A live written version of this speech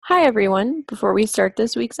Hi, everyone. Before we start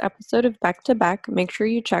this week's episode of Back to Back, make sure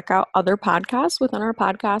you check out other podcasts within our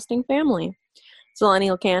podcasting family.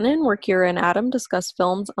 Millennial Canon, where Kira and Adam discuss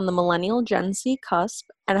films on the millennial Gen Z cusp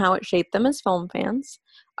and how it shaped them as film fans.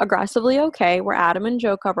 Aggressively Okay, where Adam and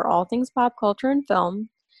Joe cover all things pop culture and film.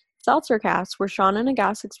 Seltzercast, where Sean and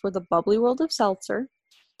Agas explore the bubbly world of seltzer.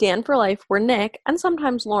 Dan for Life, where Nick, and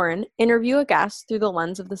sometimes Lauren, interview a guest through the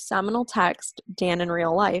lens of the seminal text Dan in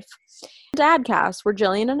Real Life. Dadcast, where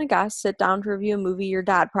Jillian and a guest sit down to review a movie your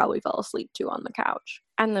dad probably fell asleep to on the couch.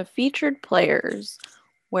 And the Featured Players,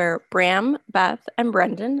 where Bram, Beth, and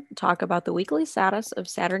Brendan talk about the weekly status of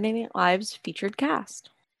Saturday Night Live's featured cast.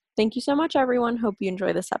 Thank you so much, everyone. Hope you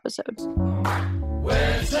enjoy this episode.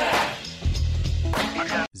 Where's Zach?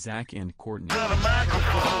 Zach and Courtney.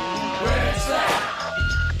 Where's Zach?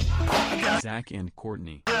 Zach and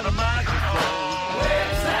Courtney. Where's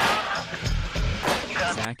Zach?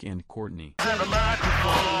 Zach and Courtney. Where's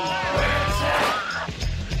Zach?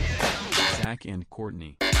 Zach and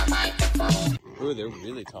Courtney. Ooh, they're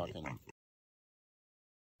really talking.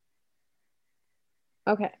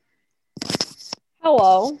 Okay.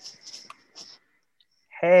 Hello.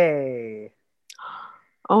 Hey.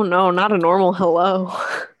 Oh no, not a normal hello.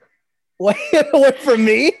 What from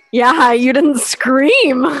me? Yeah, you didn't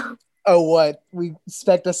scream. Oh, what? We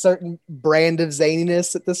expect a certain brand of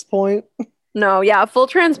zaniness at this point? No, yeah, full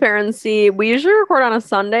transparency. We usually record on a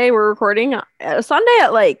Sunday. We're recording a Sunday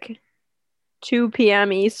at like 2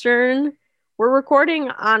 p.m. Eastern. We're recording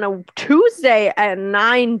on a Tuesday at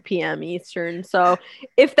 9 p.m. Eastern. So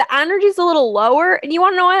if the energy's a little lower, and you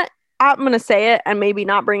want to know what? I'm going to say it and maybe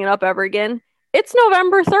not bring it up ever again. It's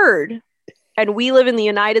November 3rd, and we live in the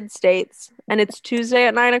United States, and it's Tuesday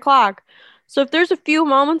at 9 o'clock. So if there's a few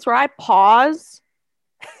moments where I pause,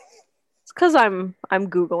 it's because I'm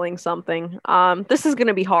Googling something. This is going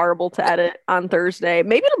to be horrible to edit on Thursday.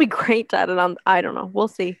 Maybe it'll be great to edit on, I don't know. We'll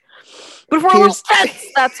see. But if we're a little tense,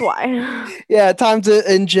 that's why. Yeah, time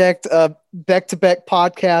to inject a back-to-back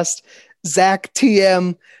podcast. Zach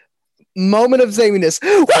TM, moment of zaniness.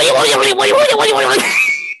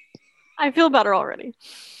 I feel better already.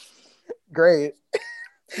 Great.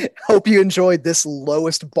 Hope you enjoyed this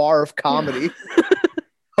lowest bar of comedy.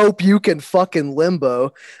 Hope you can fucking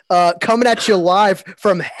limbo. Coming at you live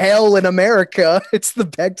from hell in America. It's the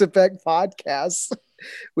Back to Back podcast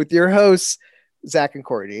with your hosts, Zach and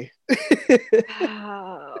Courtney.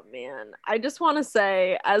 Oh man. I just want to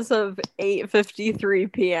say, as of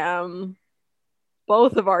 8:53 p.m.,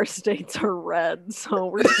 both of our states are red, so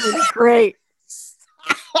we're doing great.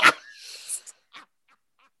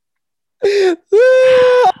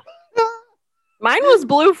 Mine was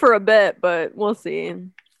blue for a bit, but we'll see.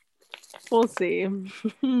 We'll see.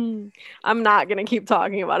 I'm not going to keep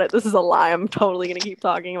talking about it. This is a lie. I'm totally going to keep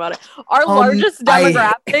talking about it. Our largest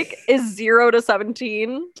demographic is 0 to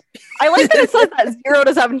 17. I like that it says that 0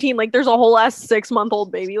 to 17. Like there's a whole ass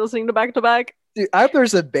 6-month-old baby listening to Back to Back. Dude, if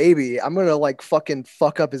there's a baby, I'm going to like fucking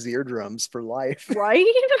fuck up his eardrums for life. Right?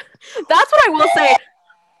 That's what I will say.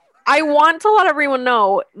 I want to let everyone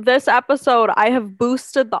know this episode, I have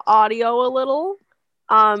boosted the audio a little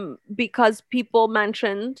because people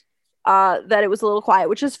mentioned that it was a little quiet,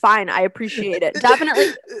 which is fine. I appreciate it.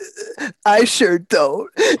 Definitely. I sure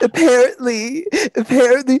don't. Apparently,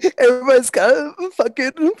 everybody's got a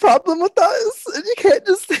fucking problem with us, and you can't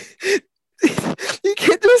just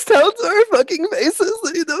tell to our fucking faces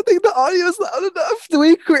that you don't think the audio is loud enough. Do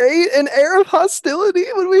we create an air of hostility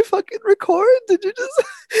when we fucking record?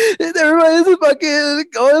 Did everybody's fucking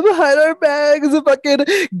going behind our backs and fucking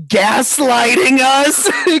gaslighting us?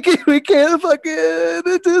 We can't fucking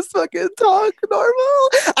just fucking talk normal.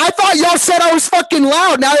 I thought y'all said I was fucking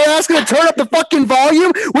loud. Now you're asking to turn up the fucking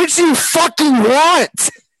volume, which you fucking want.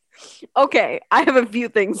 Okay, I have a few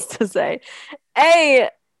things to say.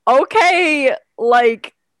 Okay,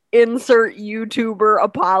 like insert YouTuber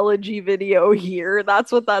apology video here.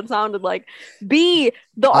 That's what that sounded like. B,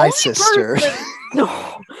 the my only sister. Person...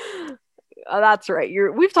 No, that's right.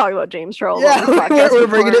 We've talked about James Charles. Yeah, we're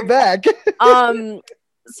bringing it back. Second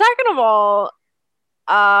of all,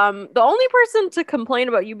 the only person to complain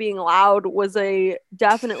about you being loud was a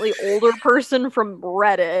definitely older person from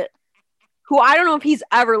Reddit, who I don't know if he's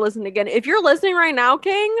ever listened again. If you're listening right now,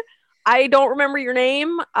 King, I don't remember your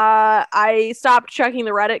name. I stopped checking the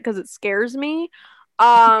Reddit because it scares me.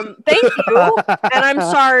 Thank you. And I'm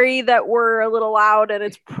sorry that we're a little loud and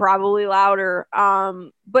it's probably louder.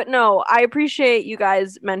 But no, I appreciate you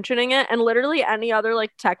guys mentioning it. And literally any other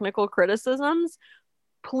like technical criticisms,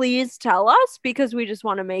 please tell us, because we just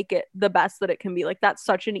want to make it the best that it can be. Like that's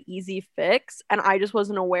such an easy fix. And I just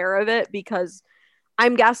wasn't aware of it because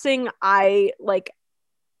I'm guessing I like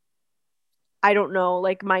I don't know,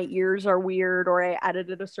 like my ears are weird or I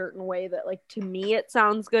edited a certain way that like to me it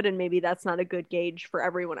sounds good and maybe that's not a good gauge for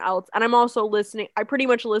everyone else. And I'm also listening, I pretty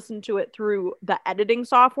much listen to it through the editing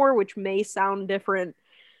software, which may sound different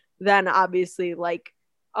than obviously like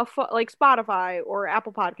like Spotify or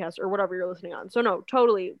Apple Podcasts or whatever you're listening on. So no,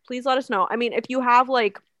 totally. Please let us know. I mean, if you have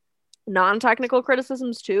like non-technical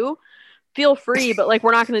criticisms too, feel free, but like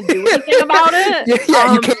we're not going to do anything about it.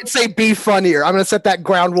 Yeah, you can't say be funnier. I'm going to set that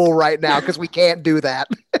ground rule right now because we can't do that.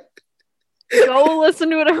 Go listen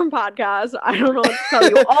to a different podcast. I don't know what to tell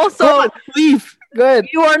you. Also, Go on, leave. Good.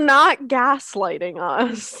 you are not gaslighting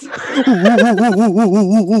us.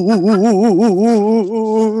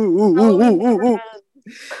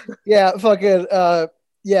 Yeah, fucking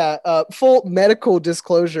full medical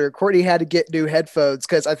disclosure. Courtney had to get new headphones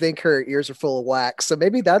because I think her ears are full of wax. So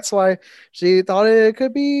maybe that's why she thought it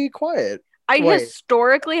could be quiet. I Wait.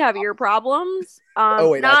 historically have ear problems.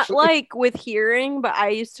 Wait, not actually? like with hearing, but I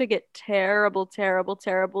used to get terrible, terrible,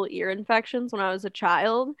 terrible ear infections when I was a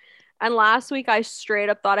child. And last week I straight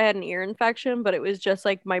up thought I had an ear infection, but it was just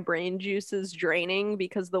like my brain juices draining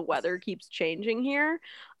because the weather keeps changing here.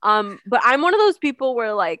 But I'm one of those people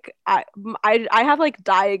where like I have like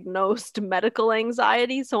diagnosed medical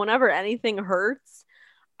anxiety, so whenever anything hurts,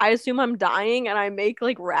 I assume I'm dying and I make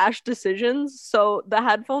like rash decisions. So the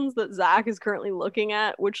headphones that Zach is currently looking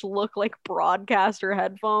at, which look like broadcaster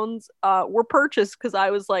headphones, were purchased because I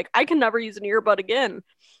was like, I can never use an earbud again.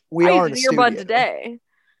 We I are in used a an earbud studio. today.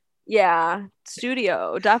 Yeah,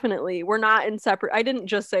 studio, definitely. We're not in separate. I didn't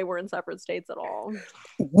just say we're in separate states at all.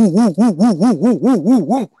 We're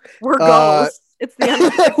ghosts. It's the end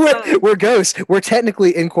of the time. we're ghosts. We're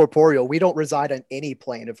technically incorporeal. We don't reside on any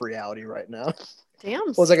plane of reality right now. Damn.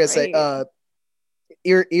 What was I gonna say? straight.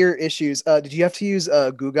 Ear issues. Did you have to use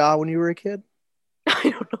Googa when you were a kid? I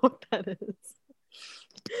don't know what that is.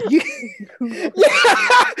 Yeah,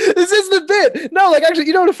 this is the bit. No, like actually,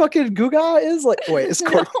 you know what a fucking Googa is? Like, wait, it's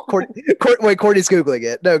No. wait, Courtney's googling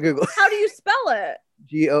it. No, Google. How do you spell it?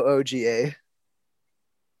 Googa.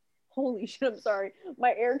 Holy shit! I'm sorry.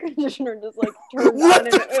 My air conditioner just like turned What on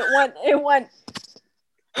and it went.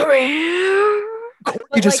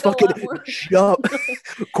 Courtney just like, a lot fucking more. jump.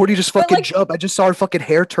 Courtney just But, fucking like- jump. I just saw her fucking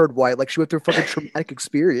hair turn white. Like she went through a fucking traumatic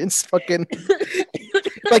experience. Fucking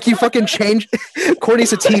like you fucking changed.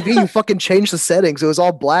 Courtney's a TV. You fucking changed the settings. It was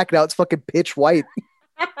all black. Now it's fucking pitch white.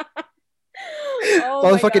 Oh All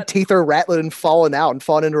the my fucking God. teeth are rattling and falling out and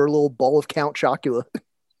falling into her little bowl of Count Chocula.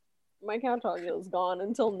 My Count Chocula is gone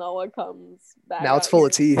until Noah comes back. Now it's out full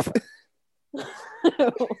of here. teeth.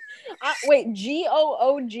 Wait,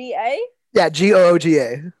 Googa? Yeah,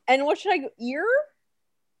 Googa. And what should I go? Ear?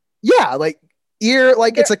 Yeah, like ear.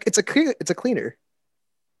 Like it's a cleaner.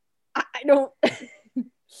 I don't.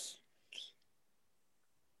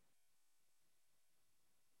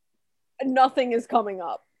 Nothing is coming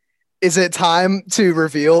up. Is it time to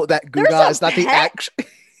reveal that There's Googa a is not the pet? action?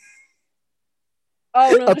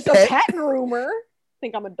 Oh no, A there's pet? a pet groomer. I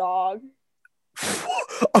think I'm a dog.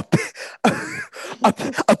 a,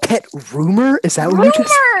 a pet rumor? Is that what you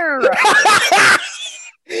just? Rumor!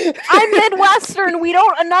 I'm Midwestern. We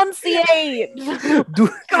don't enunciate.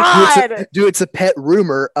 God. Dude, it's a pet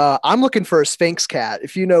rumor. I'm looking for a Sphinx cat.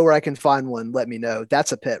 If you know where I can find one, let me know.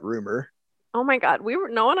 That's a pet rumor. Oh my God.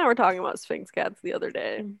 Noah and I were talking about Sphinx cats the other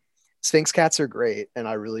day. Sphinx cats are great, and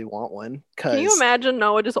I really want one. Can you imagine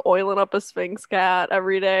Noah just oiling up a Sphinx cat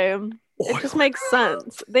every day? It just makes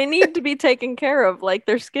sense. They need to be taken care of. Like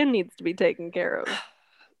their skin needs to be taken care of.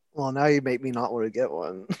 Well, now you make me not want to get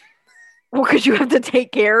one. Well, because you have to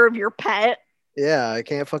take care of your pet. Yeah, I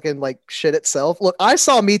can't fucking like shit itself. Look, I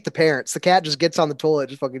saw Meet the Parents. The cat just gets on the toilet,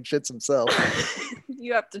 just fucking shits himself.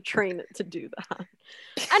 You have to train it to do that.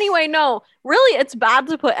 Anyway, no, really, it's bad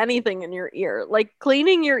to put anything in your ear. Like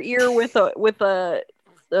cleaning your ear with a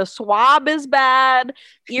swab is bad.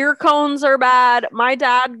 Ear cones are bad. My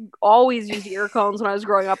dad always used ear cones when I was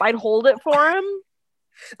growing up. I'd hold it for him.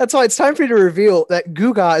 That's why it's time for you to reveal that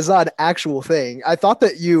Googa is not an actual thing. I thought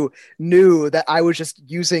that you knew that I was just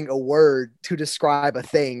using a word to describe a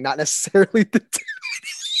thing, not necessarily the.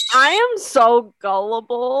 I am so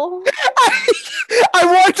gullible. I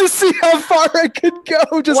want to see how far I could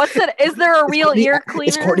go. Just What's it? Is there a real Courtney- ear Is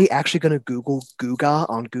cleaner? Courtney actually going to Google Googa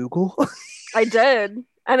on Google? I did.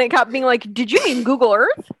 And it kept being like, did you mean Google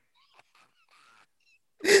Earth?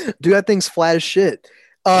 Dude, that thing's flat as shit.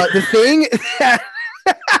 The thing.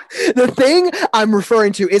 The thing I'm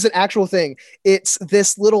referring to is an actual thing. It's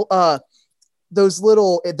this little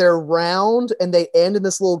they're round and they end in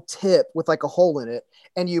this little tip with like a hole in it,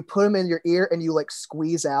 and you put them in your ear and you like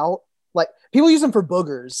squeeze out Like people use them for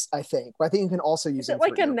boogers, I think. But I think you can also use Is them it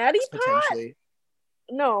like for a neti earwax, pot? potentially.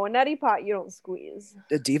 No, a neti pot you don't squeeze.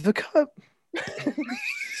 A diva cup?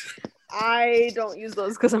 I don't use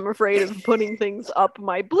those because I'm afraid of putting things up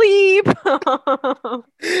my bleep.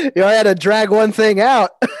 You I had to drag one thing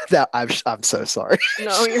out. That I'm so sorry.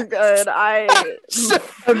 No, you're good.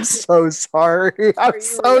 I'm so sorry. Are I'm you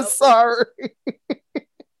so re-upping? sorry.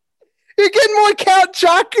 You're getting more Count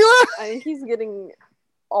Chocula? I think he's getting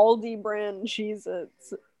Aldi brand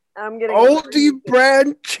Cheez-Its. I'm getting Aldi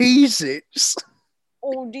brand Cheez-Its.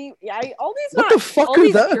 Aldi. Yeah, Aldi's What not. the fuck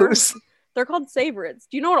Aldi's are German. those? They're called Savorites.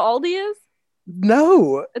 Do you know what Aldi is?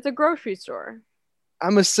 No. It's a grocery store.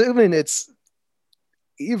 I'm assuming it's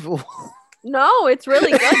evil. No, it's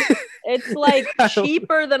really good. It's like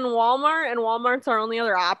cheaper than Walmart, and Walmart's our only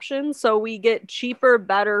other option. So we get cheaper,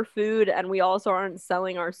 better food, and we also aren't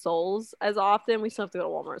selling our souls as often. We still have to go to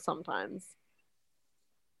Walmart sometimes.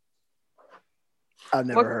 I've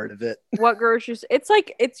never heard of it. What grocery store?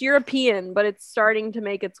 It's European, but it's starting to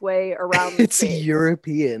make its way around the It's States.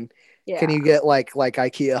 European. Yeah. Can you get like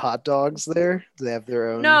IKEA hot dogs there? Do they have their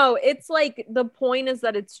own? No, it's like the point is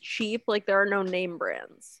that it's cheap. Like there are no name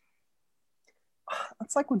brands.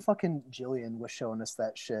 It's like when fucking Jillian was showing us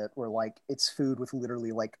that shit where like it's food with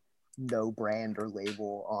literally like no brand or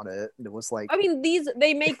label on it. And it was like, I mean,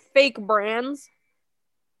 they make fake brands.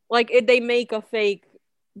 Like they make a fake.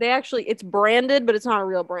 It's branded, but it's not a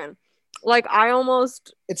real brand. Like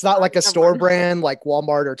it's not like a store brand like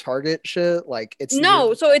Walmart or Target shit. Like it's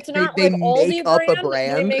so it's not they like Aldi make up a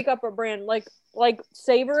brand. They make up a brand. Like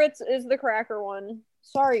Savorites is the cracker one.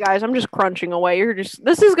 Sorry guys, I'm just crunching away.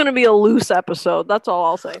 This is gonna be a loose episode. That's all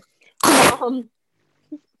I'll say.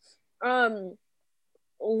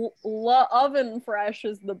 La Oven Fresh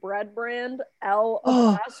is the bread brand.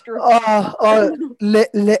 Le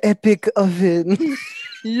epic oven.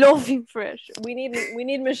 Loving Fresh. We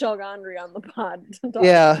need Michelle Gondry on the pod. To talk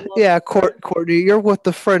Yeah, Courtney, you're what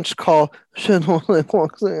the French call.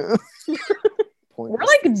 We're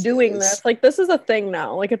like doing this. Like this is a thing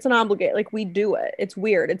now. Like it's an obligate. Like we do it. It's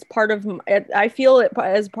weird. It's part of. I feel it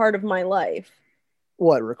as part of my life.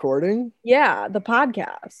 What, recording? Yeah, the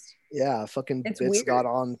podcast. Yeah, fucking It's bits weird. got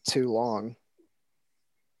on too long.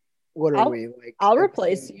 What are we like? I'll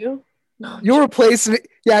replace you. You'll replace me.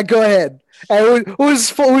 Yeah, go ahead. Hey, who's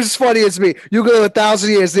funny as me? You go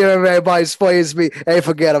 1,000 years, there everybody's funny as me. Hey,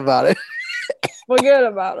 forget about it. Forget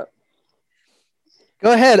about it.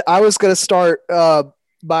 Go ahead. I was gonna start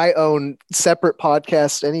my own separate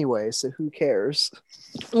podcast anyway, so who cares?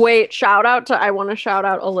 Wait, I want to shout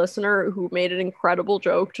out a listener who made an incredible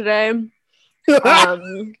joke today.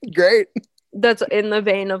 Great. That's in the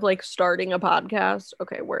vein of like starting a podcast.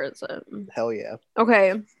 Okay, where is it? Hell yeah.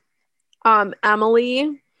 Okay.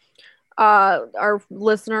 Emily, our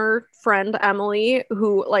listener friend Emily,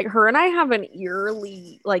 who like her and I have an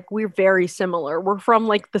eerily, like we're very similar. We're from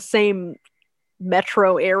like the same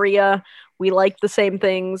metro area. We like the same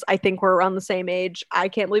things. I think we're around the same age. I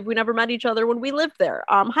can't believe we never met each other when we lived there.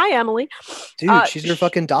 Hi Emily. Dude, she's your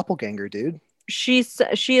fucking doppelganger, dude. She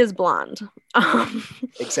is blonde.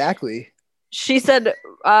 Exactly. She said,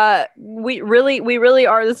 we really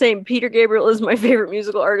are the same. Peter Gabriel is my favorite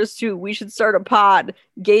musical artist too. We should start a pod.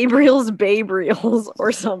 Gabriel's Babriels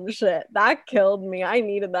or some shit. That killed me. I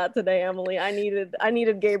needed that today, Emily. I needed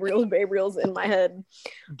Gabriel's Babriels in my head.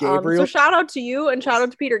 Gabriel. So shout out to you and shout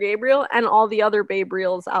out to Peter Gabriel and all the other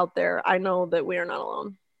Babriels out there. I know that we are not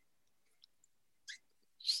alone.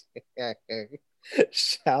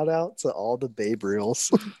 Shout out to all the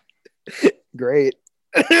Babriels. Great.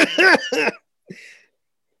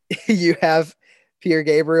 You have Peter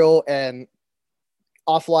Gabriel and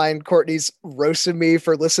offline Courtney's roasting me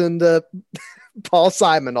for listening to Paul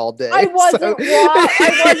Simon all day. I wasn't roasting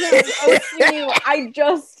you.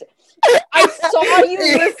 I saw you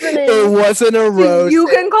listening. It wasn't a roast. You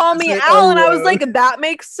can call me Al, and I was roast. like, that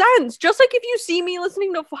makes sense. Just like if you see me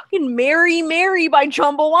listening to fucking Mary Mary by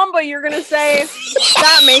Chumbawamba, you're gonna say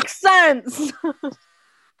that makes sense.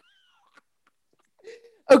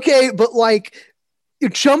 Okay, but like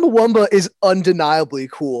Chumbawamba is undeniably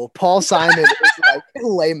cool. Paul Simon is like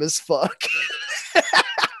lame as fuck.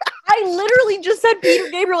 I literally just said Peter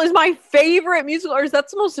Gabriel is my favorite musical artist.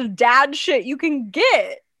 That's the most dad shit you can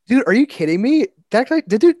get. Dude, are you kidding me? That guy,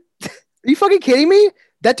 are you fucking kidding me?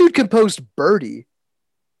 That dude composed Birdie.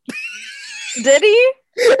 Did he?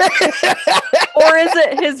 Or is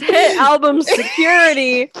it his hit album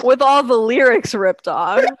Security with all the lyrics ripped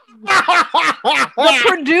off? The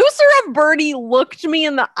producer of Birdie looked me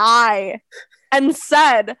in the eye and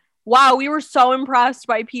said, wow, we were so impressed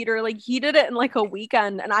by Peter. Like he did it in like a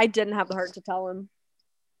weekend and I didn't have the heart to tell him.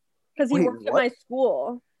 because he Wait, worked at what? my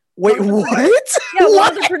school. Wait, One of the what? Yeah, one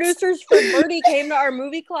What? of the producers for Birdie came to our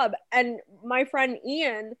movie club, and my friend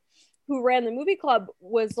Ian, who ran the movie club,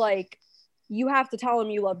 was like, you have to tell him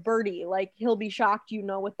you love Birdie. Like, he'll be shocked you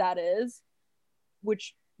know what that is.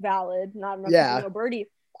 Which, valid, not enough Yeah. people know Birdie.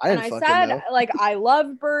 I And didn't I fucking said, know. like, I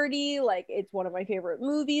love Birdie. Like, it's one of my favorite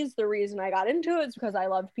movies. The reason I got into it is because I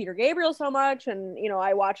loved Peter Gabriel so much. And, you know,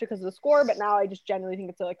 I watch it because of the score, but now I just genuinely think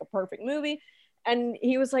it's like a perfect movie. And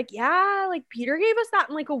he was like, yeah, like Peter gave us that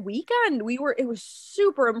in like a weekend. It was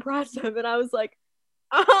super impressive. And I was like,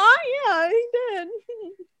 yeah, he did.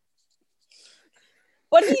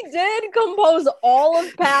 But he did compose all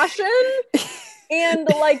of Passion and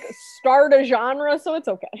like start a genre, so it's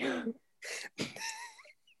okay.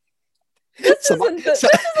 This isn't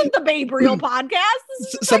the Babe Reel podcast.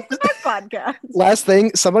 This is the Back to Back podcast. Last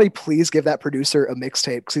thing, somebody please give that producer a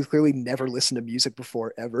mixtape because he's clearly never listened to music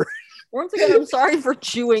before ever. Once again, I'm sorry for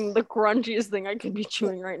chewing the crunchiest thing I could be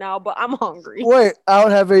chewing right now, but I'm hungry. Wait, I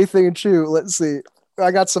don't have anything to chew. Let's see.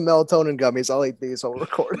 I got some melatonin gummies. I'll eat these while we're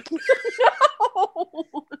recording. No.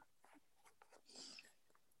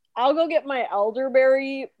 I'll go get my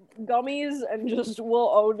elderberry gummies and just we'll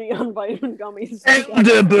OD on vitamin gummies.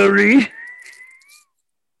 Elderberry.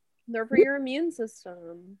 They're for your immune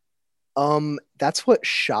system. That's what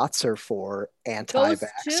shots are for, Those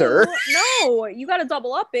anti-vaxxer. two, no, you got to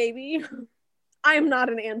double up, baby. I am not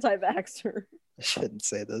an anti-vaxxer. I shouldn't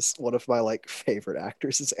say this. One of my like favorite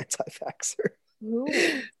actors is anti-vaxxer. Who?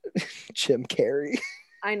 Jim Carrey.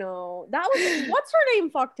 I know. That was what's her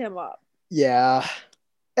name fucked him up. Yeah.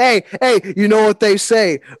 Hey, you know what they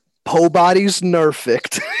say? Po body's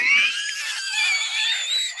nerfect.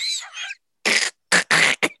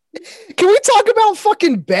 Can we talk about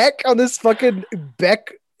fucking Beck on this fucking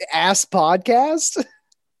Beck ass podcast?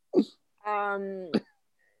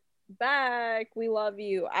 Beck, we love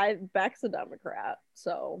you. Beck's a Democrat,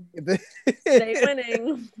 so stay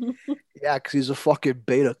winning. Yeah, because he's a fucking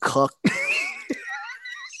beta cuck.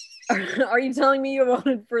 Are you telling me you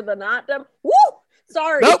voted for the not Dem? Woo!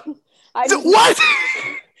 Sorry. Nope. What?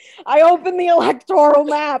 I opened the electoral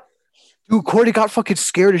map. Dude, Courtney got fucking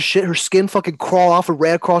scared as shit. Her skin fucking crawled off and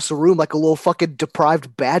ran across the room like a little fucking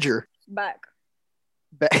deprived badger. Beck.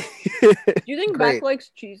 Do Do you think Beck likes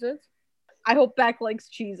Cheez-Its? I hope Beck likes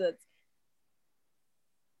Cheez-Its.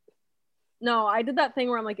 No, I did that thing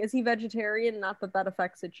where I'm like, is he vegetarian? Not that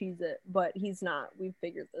affects a Cheez-It, but he's not. We've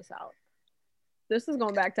figured this out. This is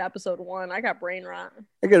going back to episode 1. I got brain rot.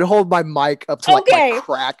 I can hold my mic up to like my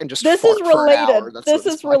crack and just this fart is for an hour. related. This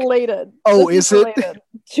is related. Oh, this is it?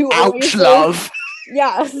 To Ouch, Oasis. love.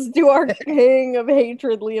 Yes, to our king of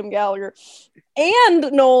hatred, Liam Gallagher.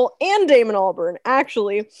 And Noel and Damon Albarn,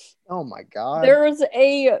 actually. Oh my god.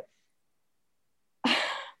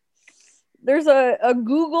 There's a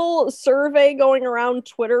Google survey going around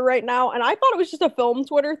Twitter right now, and I thought it was just a film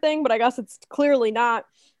Twitter thing, but I guess it's clearly not.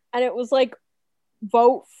 And it was like,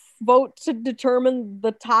 vote to determine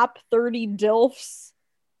the top 30 DILFs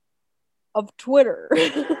of Twitter.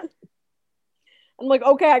 I'm like,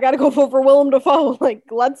 okay, I gotta go vote for Willem Dafoe. Like,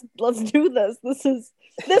 let's do this. This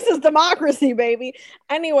is democracy, baby.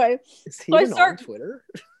 Anyway, Is he so I even start- on Twitter?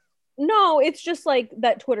 No, it's just like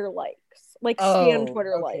that Twitter likes, like stan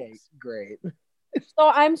Twitter likes. Great. So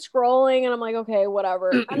I'm scrolling and I'm like, okay,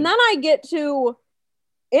 whatever. And then I get to,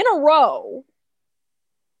 in a row,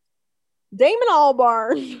 Damon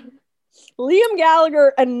Albarn, Liam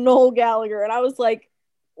Gallagher, and Noel Gallagher. And I was like,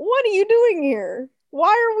 what are you doing here? Why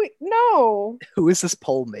are we? No. Who is this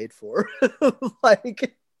poll made for?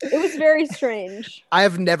 Like, it was very strange. I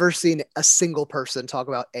have never seen a single person talk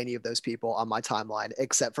about any of those people on my timeline,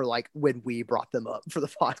 except for like when we brought them up for the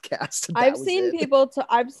podcast. I've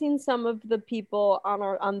seen some of the people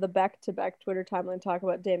on the Back to Back Twitter timeline talk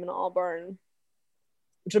about Damon Albarn.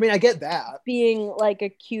 Which, I mean, I get that. Being like a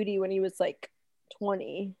cutie when he was like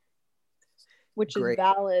 20, which is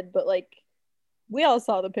valid, but like we all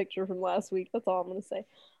saw the picture from last week. That's all I'm gonna say.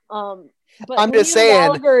 But I'm just Liam saying,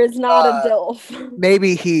 Gallagher is not a DILF.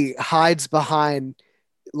 Maybe he hides behind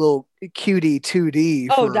little cutie 2D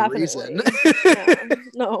for a definitely. reason. Yeah.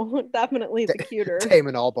 No, definitely the cuter.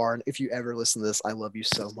 Damon Albarn, if you ever listen to this, I love you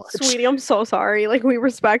so much. Sweetie, I'm so sorry. Like, we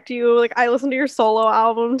respect you. Like, I listened to your solo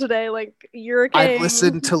album today. Like, you're a king. I've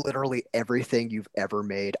listened to literally everything you've ever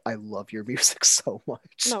made. I love your music so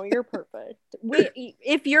much. No, you're perfect.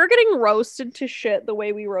 If you're getting roasted to shit the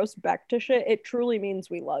way we roast Beck to shit, it truly means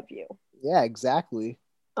we love you. Yeah, exactly.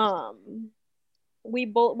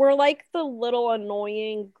 We're like the little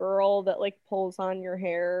annoying girl that like pulls on your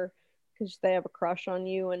hair because they have a crush on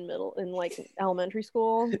you in like elementary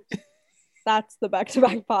school. That's the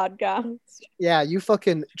back-to-back podcast. Yeah, you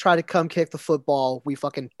fucking try to come kick the football. We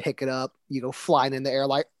fucking pick it up. You go flying in the air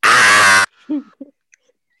like,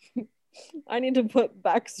 I need to put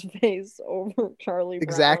Beck's face over Charlie Brown.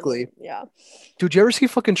 Exactly. Yeah. Dude, you ever see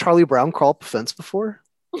fucking Charlie Brown crawl up a fence before?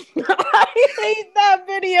 I hate that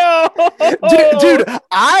video. Dude,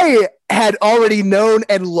 I had already known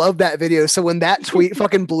and loved that video. So when that tweet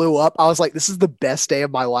fucking blew up, I was like, this is the best day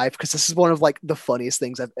of my life because this is one of like the funniest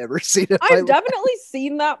things I've ever seen. I've definitely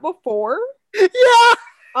seen that before. Yeah.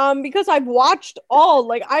 Because I've watched all,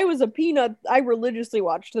 like, I was a Peanut, I religiously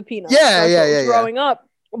watched the Peanuts Yeah. growing up.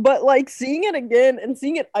 But like seeing it again and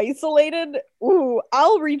seeing it isolated, ooh,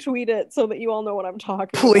 I'll retweet it so that you all know what I'm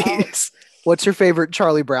talking about. Please. What's your favorite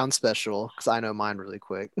Charlie Brown special? Because I know mine really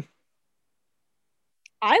quick.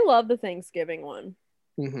 I love the Thanksgiving one.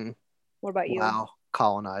 Mm-hmm. What about you? Wow,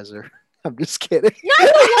 colonizer. I'm just kidding. No,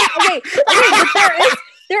 okay, but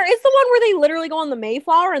there is the one where they literally go on the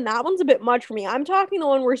Mayflower, and that one's a bit much for me. I'm talking the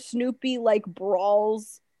one where Snoopy like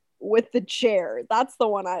brawls with the chair. That's the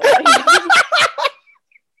one I like.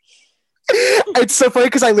 It's so funny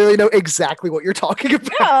because I literally know exactly what you're talking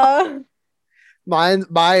about. Yeah.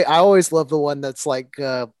 I always love the one that's like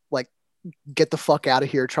get the fuck out of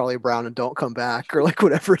here, Charlie Brown, and don't come back, or like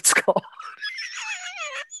whatever it's called.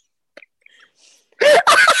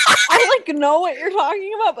 I like know what you're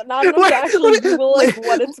talking about, but not enough to actually Google like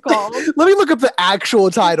what it's called. Let me look up the actual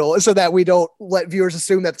title so that we don't let viewers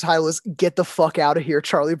assume that the title is "Get the fuck out of here,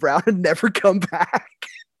 Charlie Brown, and never come back."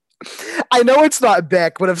 I know it's not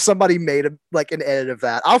Beck, but if somebody made an edit of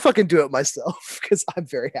that, I'll fucking do it myself because I'm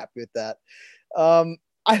very happy with that.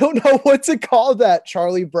 I don't know what to call that.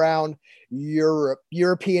 Charlie Brown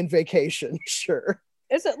European vacation. Sure.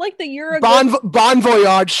 Is it like the Euro? Bon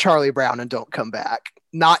voyage, Charlie Brown, and don't come back.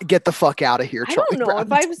 Not get the fuck out of here, I Charlie don't know Brown,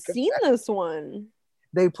 if I've seen this one.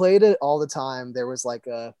 They played it all the time. There was like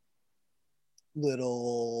a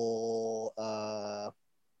little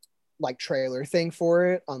like trailer thing for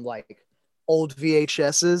it on like old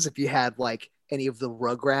VHSs. If you had like any of the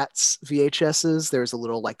Rugrats VHSs, there's a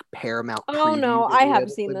little like Paramount. Oh no, I have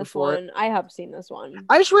seen this one. It. I have seen this one.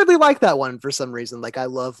 I just really like that one for some reason. Like I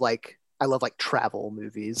love travel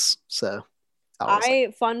movies. So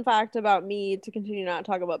fun fact about me, to continue not to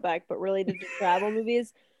talk about Beck, but related to travel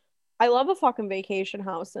movies, I love a fucking vacation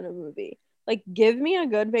house in a movie. Like, give me a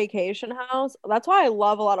good vacation house. That's why I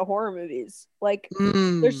love a lot of horror movies. Like,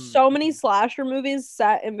 there's so many slasher movies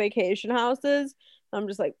set in vacation houses. I'm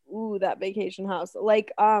just like, ooh, that vacation house.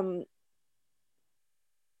 Like,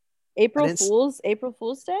 April Fool's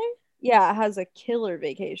Day? Yeah, it has a killer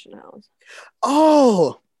vacation house.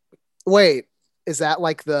 Oh, wait. Is that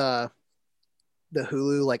like the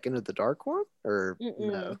Hulu, like Into the Dark one? Or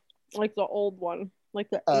no? Like the old one. Like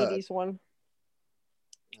the 80s one.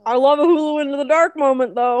 I love a Hulu Into the Dark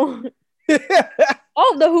moment, though.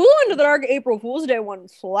 Oh, the Hulu Into the Dark April Fool's Day one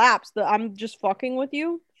slaps. I'm just fucking with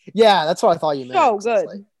you. Yeah, that's what I thought you meant. So good.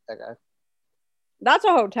 Like, okay. That's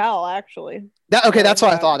a hotel, actually. That's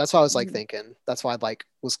what I thought. That's what I was like thinking. That's why I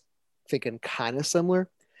was thinking kind of similar.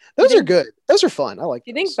 Those are good. Those are fun. I like.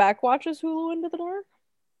 Do you think Beck watches Hulu Into the Dark?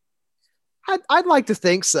 I'd like to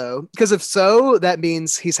think so, because if so, that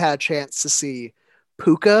means he's had a chance to see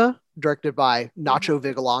Puka, directed by Nacho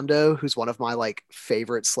Vigalondo, who's one of my like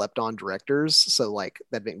favorite slept on directors. So like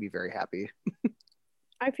that'd make me very happy.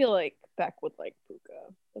 I feel like Beck would like Puka.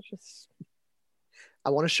 That's just. I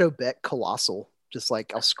want to show Beck Colossal. Just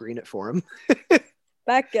like I'll screen it for him.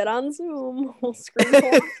 Beck, get on Zoom. We'll screen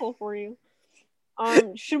Colossal for you.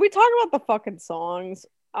 Should we talk about the fucking songs?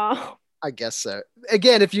 I guess so.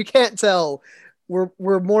 Again, if you can't tell,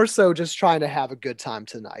 we're more so just trying to have a good time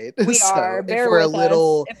tonight. We are. Bear with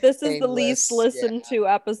us. If this is the least listened to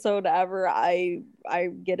episode ever, I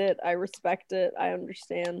get it. I respect it. I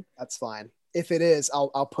understand. That's fine. If it is,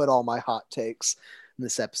 I'll put all my hot takes in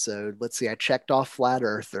this episode. Let's see. I checked off Flat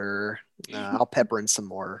Earther. I'll pepper in some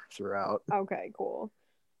more throughout. Okay, cool.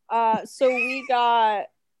 So we got.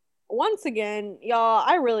 Once again, y'all,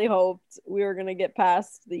 I really hoped we were gonna get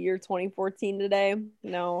past the year 2014 today.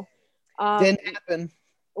 No, didn't happen.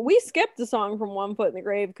 We skipped a song from One Foot in the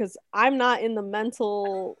Grave because I'm not in the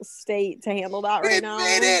mental state to handle that right now.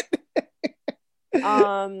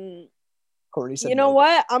 Courtney said you know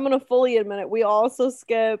what? I'm gonna fully admit it. We also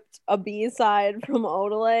skipped a B-side from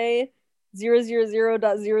Odelay,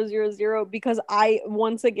 000.000, because I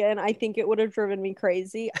think it would have driven me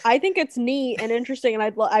crazy. I think it's neat and interesting,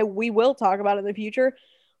 and we will talk about it in the future,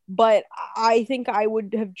 but I think I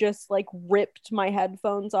would have just like ripped my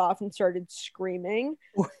headphones off and started screaming.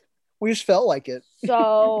 We just felt like it.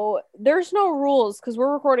 So there's no rules because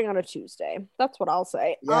we're recording on a Tuesday. That's what I'll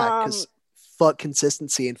say. Yeah, because fuck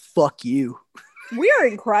consistency and fuck you. We are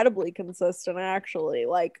incredibly consistent, actually.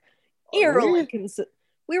 Like, eerily consistent.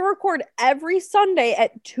 We record every Sunday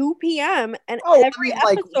at 2 p.m. and every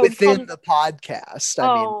like episode within comes. the podcast.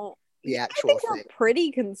 I mean, the I actual think thing. we're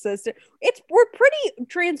pretty consistent. We're pretty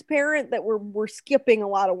transparent that we're skipping a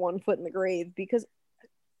lot of One Foot in the Grave because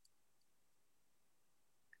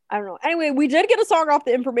I don't know. Anyway, we did get a song off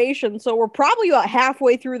the information, so we're probably about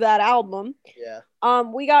halfway through that album. Yeah.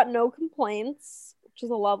 We got No Complaints, which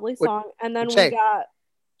is a lovely song, and then we got.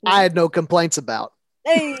 I had no complaints about.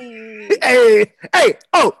 Hey. hey,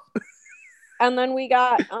 oh. And then we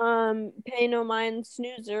got Pay No Mind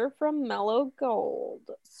Snoozer from Mellow Gold.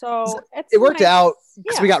 So it worked nice. out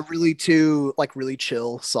because we got really two like really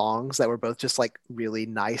chill songs that were both just like really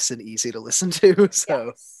nice and easy to listen to.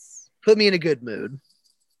 So put me in a good mood.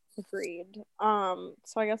 Agreed.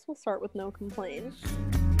 So I guess we'll start with No Complaints.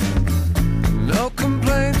 No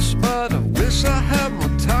complaints, but I wish I had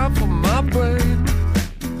more time for my brain.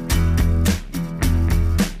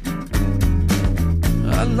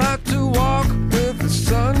 I like to walk with the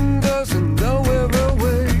sun doesn't know we're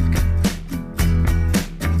awake.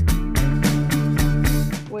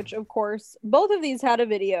 Which, of course, both of these had a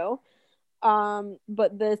video.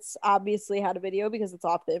 But this obviously had a video because it's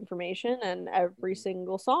off the information, and every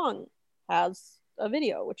single song has a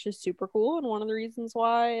video, which is super cool and one of the reasons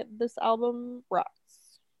why this album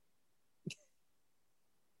rocks.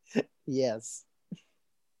 Yes.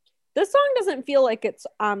 This song doesn't feel like it's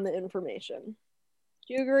on the information.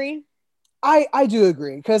 Do you agree? I do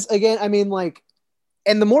agree because again, I mean, like,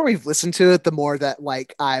 and the more we've listened to it, the more that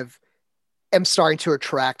like am starting to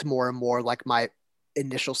attract more and more like my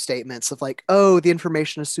initial statements of like, oh, the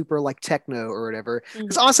information is super like techno or whatever.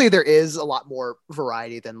 Because honestly, there is a lot more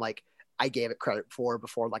variety than like I gave it credit for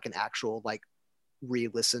before like an actual like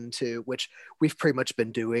re-listen to, which we've pretty much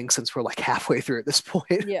been doing since we're like halfway through at this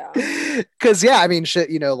point. Yeah. Because yeah, I mean,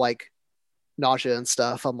 shit, you know, like nausea and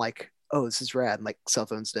stuff. I'm like, oh, this is rad. And, like cell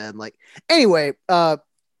phone's dead. Like anyway, I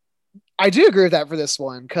do agree with that for this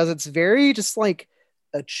one because it's very just like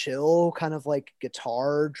a chill kind of like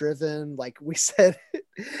guitar driven. Like we said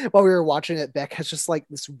while we were watching it, Beck has just like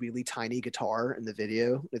this really tiny guitar in the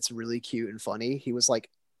video. It's really cute and funny. He was like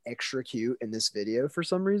extra cute in this video for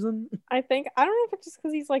some reason. I don't know if it's just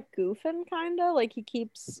because he's like goofing kind of like he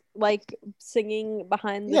keeps like singing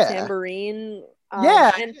behind the tambourine.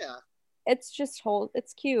 And it's just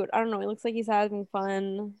it's cute. I don't know. He looks like he's having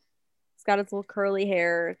fun. He's got his little curly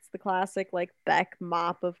hair. It's the classic like Beck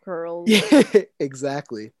mop of curls. Yeah,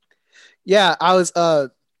 exactly. Yeah, I was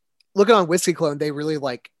looking on Whiskey Clone. They really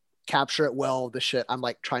like capture it well. The shit I'm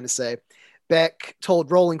like trying to say. Beck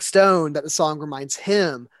told Rolling Stone that the song reminds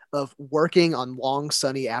him of working on long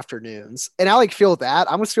sunny afternoons, and I like feel that.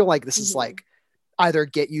 I almost feel like this is like either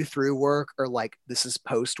get you through work or like this is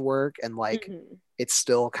post work, and like it's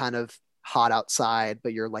still kind of hot outside,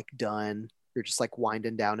 but you're like done. You're just like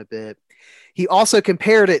winding down a bit. He also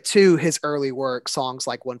compared it to his early work, songs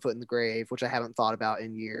like One Foot in the Grave, which I haven't thought about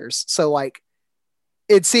in years. So like,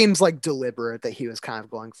 it seems like deliberate that he was kind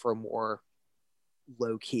of going for a more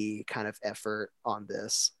low key kind of effort on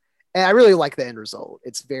this. And I really like the end result.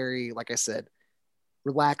 It's very, like I said,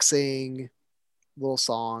 relaxing little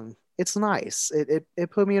song. It's nice.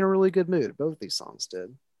 It put me in a really good mood. Both of these songs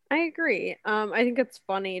did. I agree. I think it's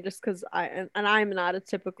funny just because I'm not a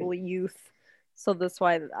typical youth, so that's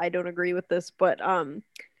why I don't agree with this. But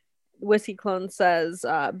Whiskey Clone says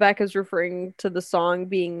Beck is referring to the song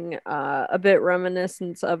being a bit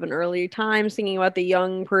reminiscent of an earlier time, singing about the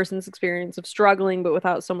young person's experience of struggling, but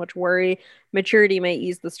without so much worry. Maturity may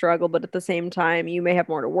ease the struggle, but at the same time, you may have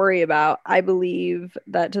more to worry about. I believe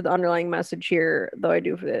that to the underlying message here, though I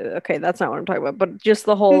do. Okay, that's not what I'm talking about, but just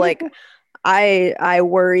the whole like, I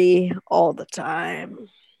worry all the time.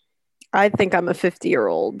 I think I'm a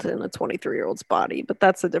 50-year-old in a 23-year-old's body, but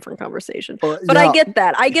that's a different conversation. But yeah. I get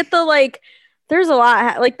that. I get the like, there's a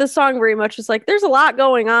lot, like the song very much is like, there's a lot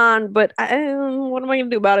going on, but what am I going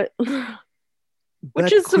to do about it?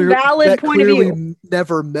 Which is a valid point of view.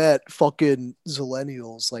 Never met fucking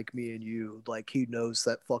zillennials like me and you. Like he knows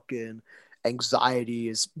that fucking anxiety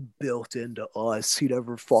is built into us. He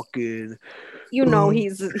never fucking, he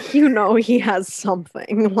has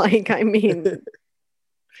something. Like, I mean.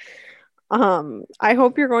 I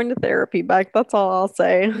hope you're going to therapy, Beck. That's all I'll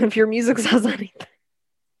say. If your music says anything.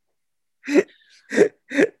 It's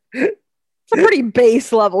a pretty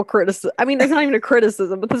base level criticism. I mean, it's not even a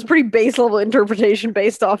criticism, but this pretty base level interpretation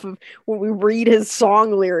based off of when we read his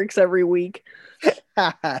song lyrics every week.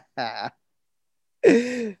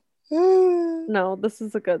 No, this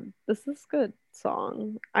is good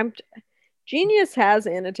song. Genius has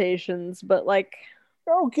annotations, but like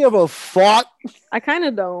I don't give a fuck. I kind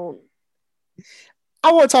of don't.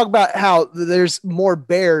 I want to talk about how there's more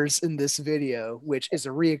bears in this video, which is a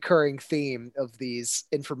reoccurring theme of these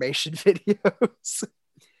information videos.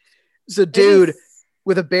 It's a dude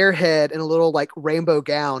with a bear head and a little like rainbow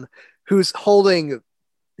gown who's holding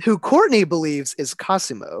who Courtney believes is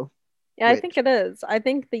Cosimo. Yeah, I think it is. I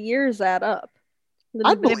think the years add up. The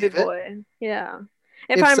I new baby believe it. boy. Yeah.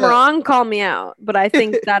 If It's I'm wrong, call me out. But I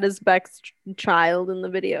think that is Beck's child in the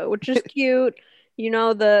video, which is cute. You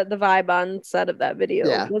know, the vibe on set of that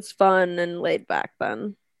video was fun and laid back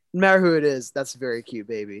then. No matter who it is, that's a very cute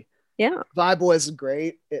baby. Yeah. Vibe was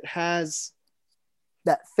great. It has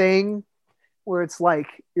that thing where it's like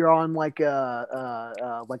you're on like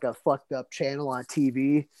a fucked up channel on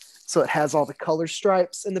TV. So it has all the color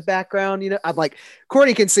stripes in the background. You know, I'm like,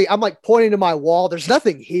 Courtney can see, I'm like pointing to my wall. There's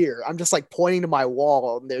nothing here. I'm just like pointing to my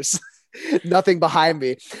wall and there's nothing behind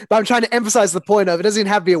me. But I'm trying to emphasize the point of it doesn't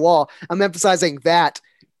even have to be a wall. I'm emphasizing that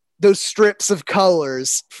those strips of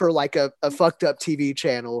colors for like a fucked up TV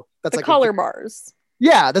channel. That's the like color bars.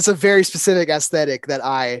 Yeah, that's a very specific aesthetic that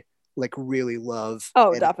I like really love.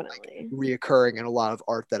 Oh, and, definitely. like, reoccurring in a lot of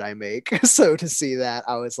art that I make. So to see that,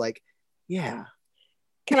 I was like, yeah.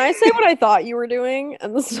 Can I say what I thought you were doing?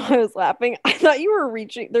 And this is why I was laughing. I thought you were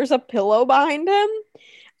reaching. There's a pillow behind him.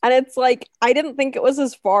 And it's like, I didn't think it was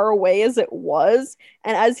as far away as it was.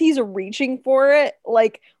 And as he's reaching for it,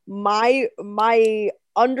 like my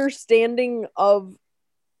understanding of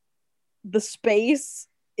the space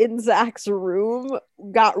in Zach's room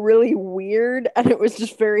got really weird. And it was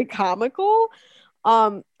just very comical.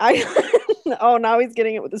 Oh, now he's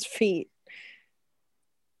getting it with his feet.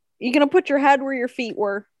 You gonna put your head where your feet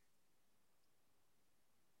were?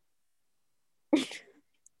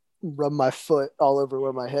 Rub my foot all over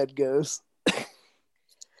where my head goes.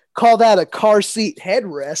 Call that a car seat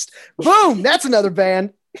headrest. Boom! That's another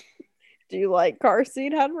band. Do you like car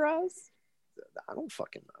seat headrests? I don't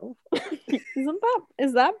fucking know.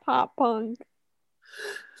 Is that pop punk?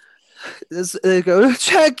 They go,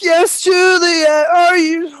 check yes, Juliet. Are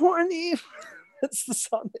you horny? That's the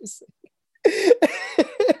song they sing.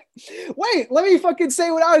 Wait, let me fucking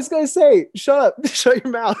say what I was gonna say. Shut up. Shut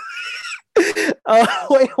your mouth.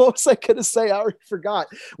 Wait, what was I gonna say? I already forgot.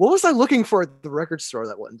 What was I looking for at the record store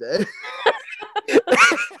that one day?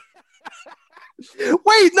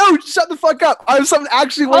 Wait, no, shut the fuck up. I have something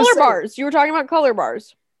actually color bars. You were talking about color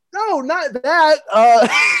bars. No, not that.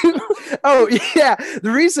 Oh yeah.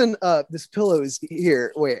 The reason this pillow is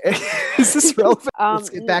here. Wait, is this relevant? Let's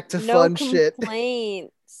get back to fun shit.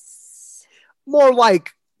 Complaints. More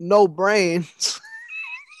like no brains.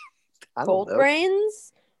 Cold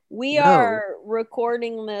brains? We are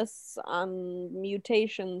recording this on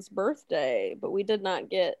Mutation's birthday, but we did not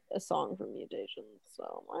get a song from Mutation.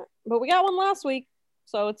 But we got one last week,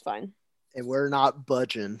 so it's fine. And we're not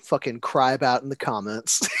budging. Fucking cry about in the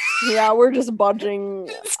comments. Yeah, we're just budging.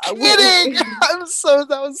 Just kidding. That was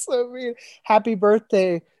so mean. Happy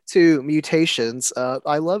birthday to Mutations.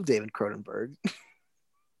 I love David Cronenberg.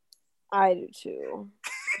 I do too.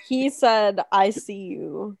 He said, I see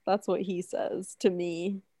you. That's what he says to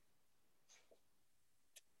me.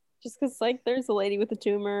 Just because, like, there's a lady with a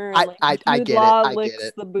tumor. And, like, I get it. I licks get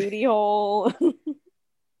it. the booty hole.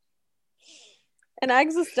 And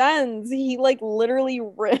Existenz, he, like, literally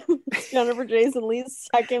ripped Jennifer Jason Leigh's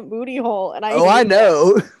second booty hole. And I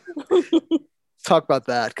know. Talk about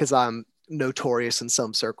that, because I'm notorious in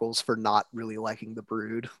some circles for not really liking The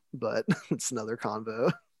Brood, but it's another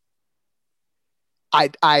convo.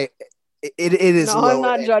 It is no, I'm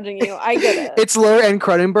not judging you. I get it. It's lower end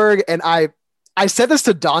Cronenberg, and I said this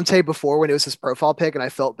to Dante before when it was his profile pic, and I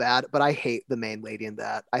felt bad, but I hate the main lady in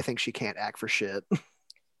that. I think she can't act for shit.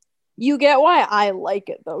 You get why I like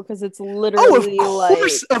it though, because it's literally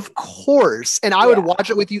of course. And I would watch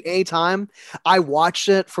it with you anytime. I watched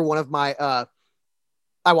it for one of my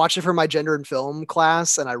I watched it for my gender and film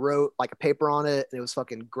class, and I wrote like a paper on it, and it was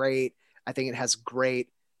fucking great. I think it has great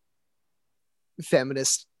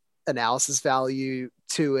feminist analysis value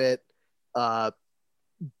to it.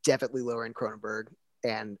 Definitely lower in Cronenberg.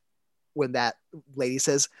 And when that lady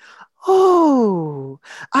says, "Oh,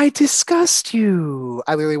 I disgust you,"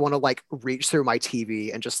 I literally want to like reach through my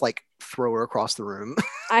TV and just like throw her across the room.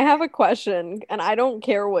 I have a question, and I don't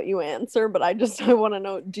care what you answer, but I want to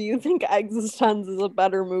know, do you think Existenz is a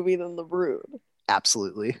better movie than The Brood?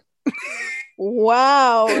 Absolutely.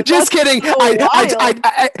 Wow. Just kidding. So No,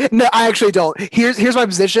 I actually don't. Here's my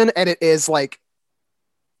position, and it is like,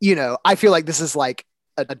 you know, I feel like this is like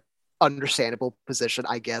a understandable position,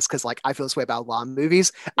 I guess, because like I feel this way about a lot of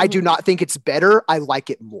movies. I do Mhm. not think it's better. I like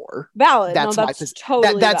it more. Valid. That's No, my that's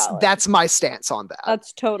totally valid. that's my stance on that.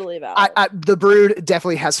 That's totally valid. The Brood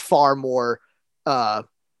definitely has far more,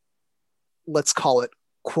 let's call it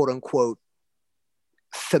quote unquote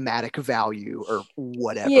thematic value or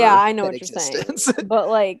whatever. Yeah, I know than what you're existence. saying. But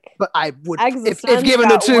like, But I would, if Existence given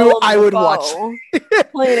the got two, Willem I would watch. Dafoe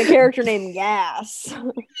playing a character named Gas.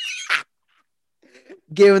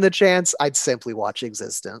 Given the chance, I'd simply watch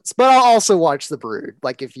Existence, but I'll also watch The Brood.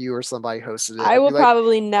 Like if you or somebody hosted it, I I'd will be like,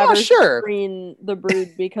 probably never sure. screen The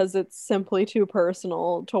Brood because it's simply too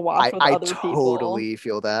personal to watch with I other totally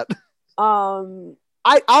feel that. people.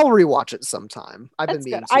 I'll rewatch it sometime. I've been That's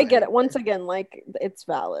meaning good. to I get it. anyway. Once again, like it's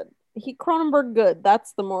valid. Cronenberg good.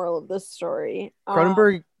 That's the moral of this story.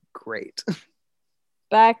 Cronenberg, great.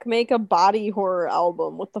 Beck, make a body horror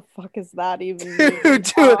album. What the fuck is that even mean?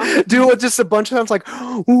 do it with just a bunch of times like,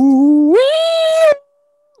 ooh,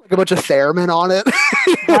 like a bunch of theremin on it.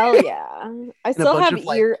 Hell yeah. I still bunch have of,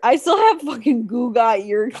 like- I still have fucking Googa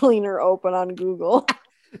ear cleaner open on Google.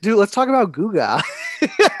 Dude, let's talk about Googa.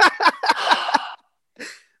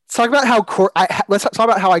 Let's talk about how let's talk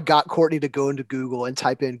about how I got Courtney to go into Google and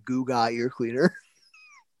type in Googa ear cleaner.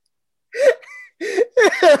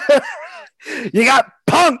 You got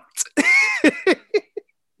punked.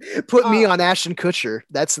 Put me on Ashton Kutcher.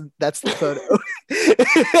 That's the photo.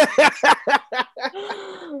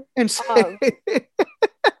 And say,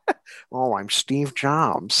 oh, I'm Steve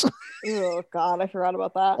Jobs. Oh god, I forgot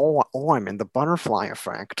about that. Oh, I'm in the butterfly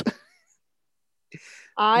effect.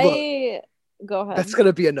 Go ahead. That's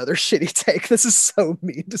gonna be another shitty take. This is so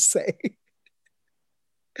mean to say.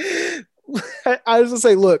 I was gonna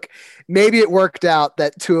say, look, maybe it worked out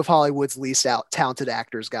that two of Hollywood's least talented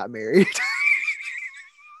actors got married.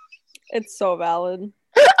 It's so valid.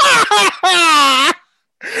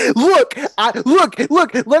 Look. Let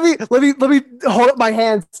me hold up my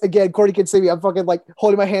hands again. Courtney can see me. I'm fucking like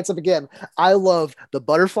holding my hands up again. I love the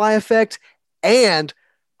butterfly effect, and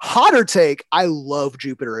hotter take, I love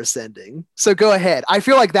Jupiter Ascending. So go ahead. I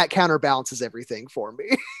feel like that counterbalances everything for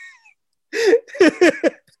me.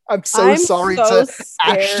 I'm sorry to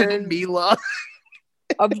Ashton and Mila.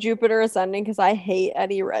 Of Jupiter Ascending because I hate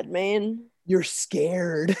Eddie Redmayne. You're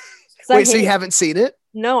scared. Wait, so you haven't seen it?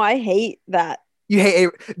 No, I hate that. You hate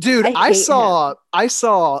dude. I saw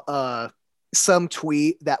him. Some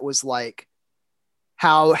tweet that was like,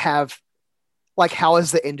 how has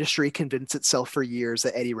the industry convinced itself for years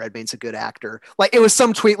that Eddie Redmayne's a good actor? Like it was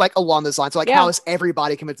some tweet like along those lines. So, like how has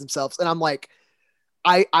everybody convinced themselves? And I'm like,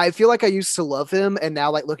 I feel like I used to love him, and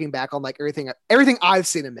now like looking back on like everything I've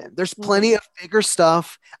seen him in, there's plenty of bigger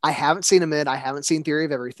stuff I haven't seen him in. I haven't seen Theory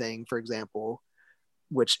of Everything, for example,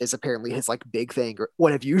 which is apparently his like big thing.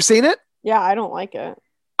 What, have you seen it? Yeah, I don't like it.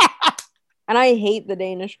 And I hate The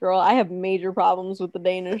Danish Girl. I have major problems with The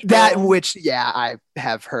Danish Girl. I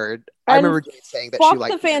have heard. I remember Jade saying that she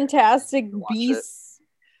liked the Fantastic Beasts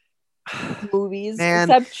movies, Man.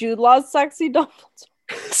 except Jude Law's sexy Dumbledore.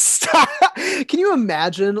 Stop. Can you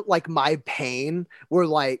imagine like my pain where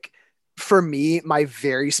like for me, my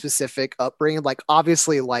very specific upbringing, like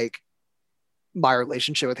obviously like my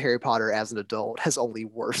relationship with Harry Potter as an adult has only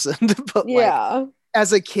worsened. But like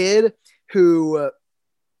as a kid who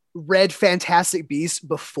read Fantastic Beasts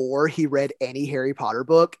before he read any Harry Potter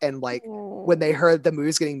book, and like when they heard the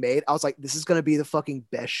movie's getting made, I was like, this is gonna be the fucking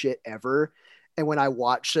best shit ever. And when I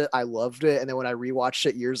watched it, I loved it. And then when I rewatched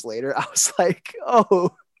it years later, I was like,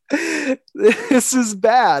 oh, this is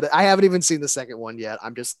bad. I haven't even seen the second one yet.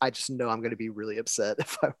 I just know I'm going to be really upset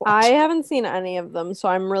if I watch it. Haven't seen any of them, so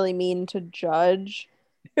I'm really mean to judge.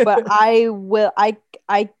 But I will,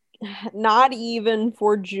 I not even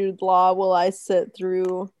for Jude Law will I sit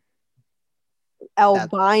through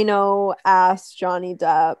albino ass Johnny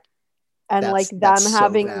Depp and like them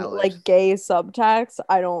having like gay subtext.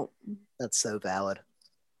 I don't. That's so valid.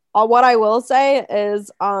 What I will say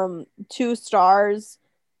is 2 stars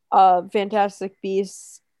of Fantastic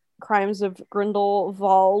Beasts, Crimes of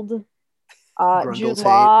Grindelwald, Jude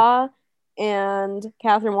Law and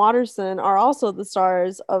Catherine Watterson are also the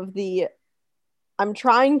stars of the I'm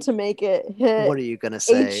trying to make it hit. What are you gonna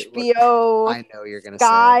say? HBO I know you're gonna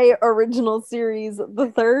Sky say original series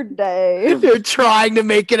The Third Day. You're trying to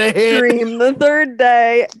make it a hit. Stream The Third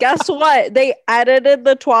Day. Guess what? They edited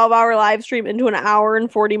the 12-hour live stream into an hour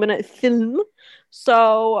and 40-minute film.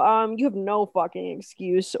 So you have no fucking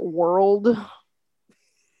excuse, world.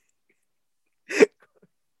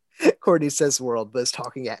 Courtney says world, but is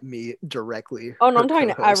talking at me directly. Oh no, I'm talking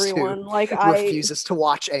to everyone. Like refuses to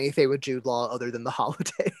watch anything with Jude Law other than The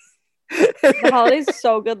Holiday. The holiday's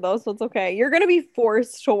so good though, so it's okay. You're gonna be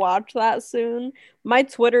forced to watch that soon. My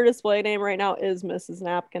Twitter display name right now is Mrs.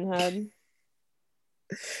 Napkinhead.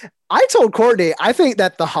 I told Courtney, I think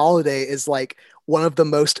that The Holiday is like one of the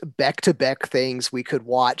most Beck-to-Beck things we could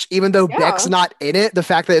watch. Even though Yeah. Beck's not in it, the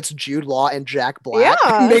fact that it's Jude Law and Jack Black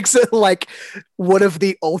Yeah. makes it like one of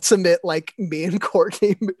the ultimate, like, me and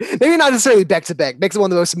Courtney, maybe not necessarily Beck-to-Beck, makes it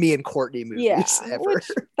one of the most me and Courtney movies Yeah, ever.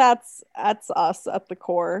 which that's us at the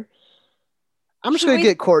core. I'm just Should gonna we-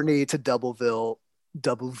 get Courtney to double bill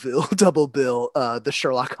the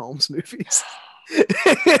Sherlock Holmes movies.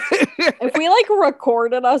 If we like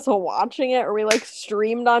recorded us watching it or we like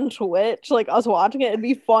streamed on Twitch, like us watching it, it'd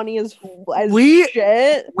be funny as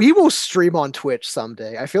shit. We will stream on Twitch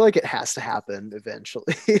someday. I feel like it has to happen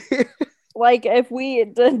eventually. Like if we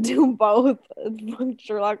did do both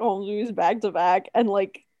Sherlock Holmes movies back to back and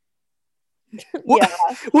like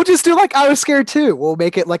We'll just do like I Was Scared Too. We'll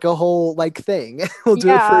make it like a whole like thing. We'll do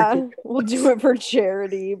we'll do it for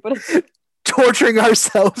charity, but it's torturing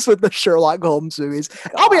ourselves with the Sherlock Holmes movies.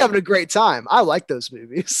 I'll be having a great time. I like those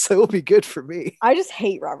movies, so it'll be good for me. I just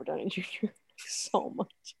hate Robert Downey Jr. so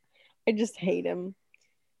much. I just hate him.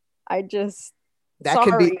 That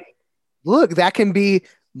can be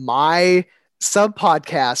my sub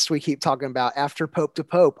podcast we keep talking about after Pope to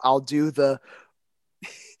Pope. I'll do the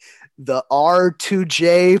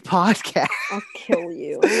R2J podcast. I'll kill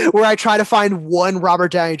you. Where I try to find one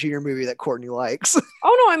Robert Downey Jr. movie that Courtney likes.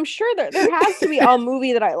 Oh no, I'm sure there has to be a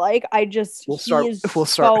movie that I like. We'll start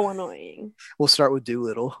so annoying. We'll start with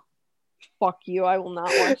Doolittle. Fuck you, I will not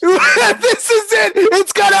watch this is it!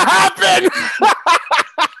 It's gonna happen!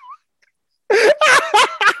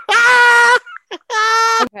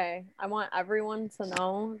 Okay, I want everyone to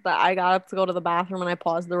know that I got up to go to the bathroom and I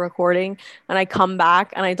paused the recording and I come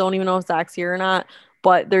back and I don't even know if Zach's here or not,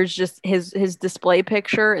 but there's just his display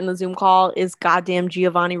picture in the Zoom call is goddamn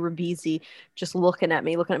Giovanni Ribisi just looking at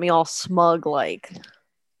me all smug like.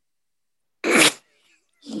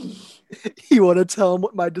 You want to tell him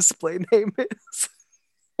what my display name is?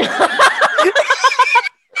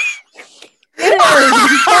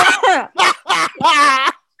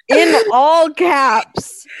 In all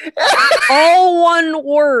caps, all one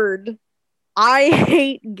word, I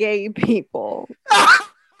hate gay people.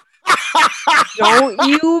 Don't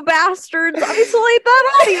you bastards isolate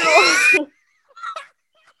that audio.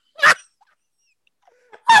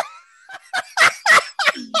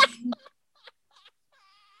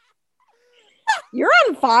 You're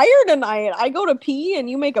on fire tonight. I go to pee and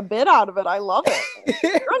you make a bit out of it. I love it.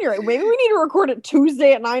 You're on your maybe we need to record it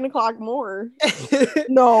Tuesday at 9:00 more.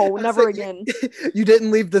 No, never again. You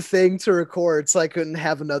didn't leave the thing to record, so I couldn't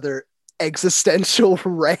have another existential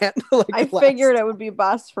rant. I figured it would be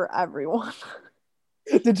best for everyone.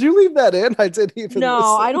 Did you leave that in? I didn't even No,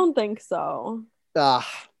 listen. I don't think so. Because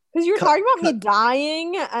you were talking about me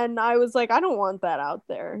dying, and I was like, I don't want that out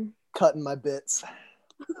there. Cutting my bits.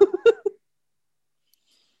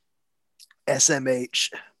 SMH.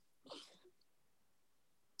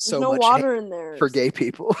 There's no water in there. For gay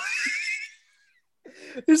people.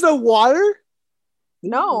 There's no water?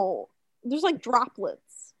 No. There's like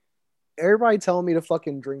droplets. Everybody telling me to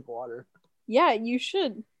fucking drink water. Yeah, you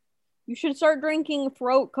should. You should start drinking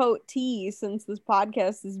throat coat tea since this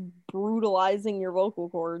podcast is brutalizing your vocal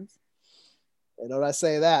cords. You know what I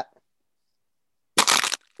say that?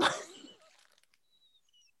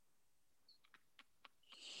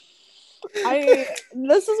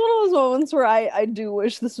 This is one of those moments where I do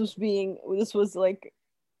wish this was like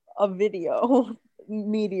a video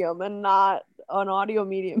medium and not an audio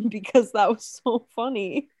medium, because that was so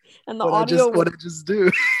funny. And the audio what I just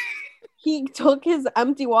do. He took his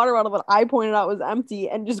empty water bottle that I pointed out was empty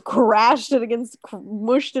and just mushed it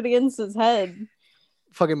against his head.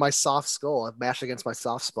 Fucking my soft skull. I've mashed against my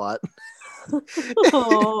soft spot.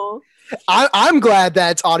 Oh. I'm glad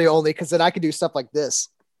that it's audio only, because then I can do stuff like this.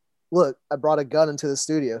 Look, I brought a gun into the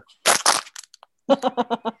studio.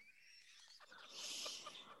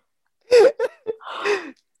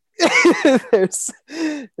 there's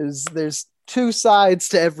two sides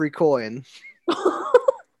to every coin.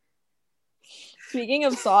 Speaking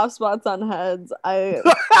of soft spots on heads,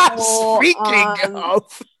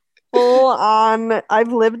 full on,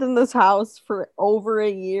 I've lived in this house for over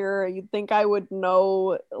a year. You'd think I would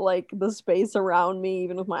know like the space around me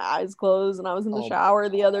even with my eyes closed. And I was in the shower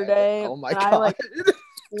the other day. Oh my God. I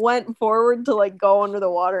went forward to like go under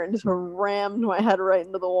the water and just rammed my head right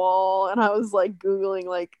into the wall. And I was like Googling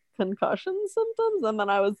like concussion symptoms. And then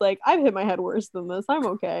I was like, I've hit my head worse than this. I'm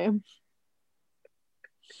okay.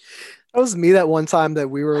 That was me that one time that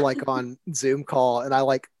we were like on Zoom call, and I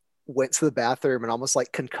like went to the bathroom and almost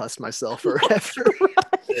like concussed myself or whatever.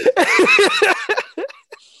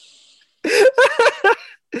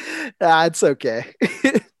 It's okay.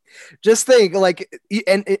 Just think, like,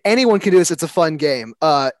 and anyone can do this. It's a fun game.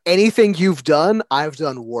 Anything you've done, I've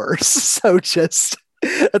done worse. So just,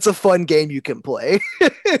 it's a fun game you can play.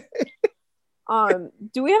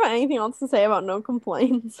 Do we have anything else to say about No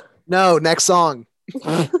Complaints? No, next song. We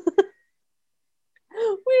didn't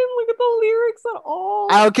look at the lyrics at all.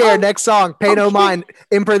 I don't care. Next song. Pay no mind.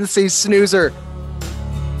 In parentheses, Snoozer.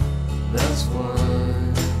 That's why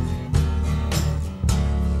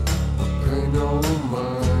I pay no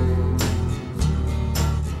mind.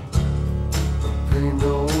 I pay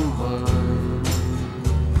no mind.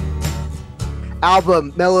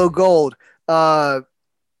 Album, Mellow Gold.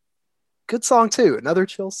 Good song too. Another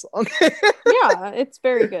chill song. Yeah, it's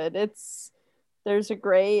very good. There's a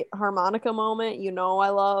great harmonica moment. You know, I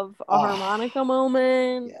love a harmonica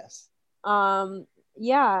moment. Yes.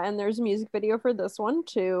 Yeah, and there's a music video for this one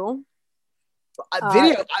too.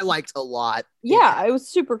 Video I liked a lot. Yeah, it was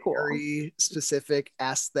super cool. Very specific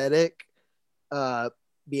aesthetic.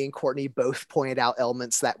 Me and Courtney both pointed out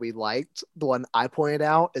elements that we liked. The one I pointed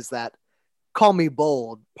out is that Call Me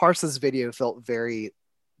Bold. Parts of this video felt very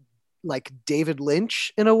like David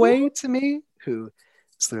Lynch in a way to me, who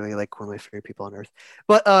is literally like one of my favorite people on earth.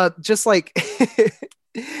 But just like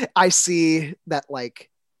I see that like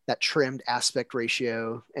that trimmed aspect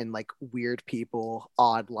ratio and like weird people,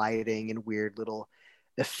 odd lighting and weird little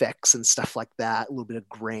effects and stuff like that, a little bit of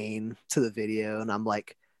grain to the video, and I'm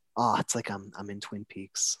like, oh, it's like I'm in Twin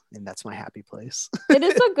Peaks, and that's my happy place. It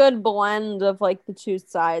is a good blend of like the two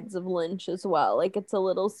sides of Lynch as well. Like it's a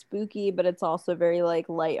little spooky, but it's also very like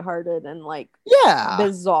lighthearted and like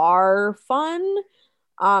bizarre fun,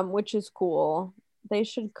 which is cool. They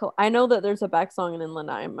should. I know that there's a Beck song in Inland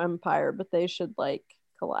Empire, but they should like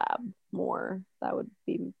collab more. That would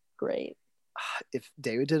be great. If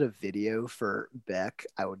David did a video for Beck,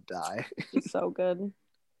 I would die. It's so good.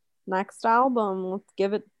 Next album, let's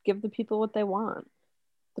give the people what they want.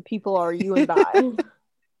 The people are you and I.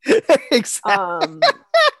 Exactly.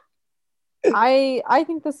 I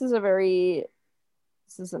think this is a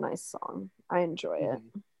nice song. I enjoy it.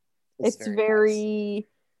 It's very nice.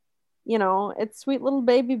 You know, it's sweet little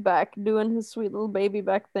baby Beck doing his sweet little baby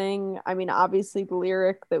Beck thing. I mean, obviously the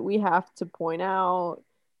lyric that we have to point out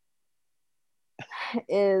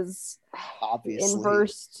is obviously in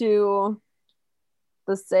verse 2.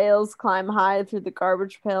 The sails climb high through the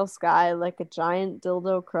garbage pail sky like a giant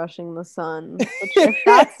dildo crushing the sun. Which, if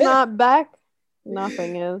that's not Beck,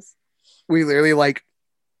 nothing is. We literally like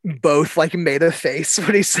both like made a face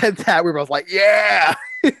when he said that. We were both like, yeah.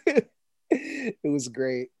 It was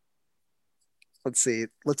great. Let's see.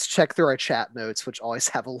 Let's check through our chat notes, which always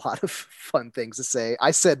have a lot of fun things to say. I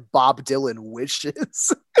said Bob Dylan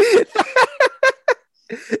wishes.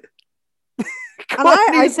 And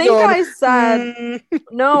I think I said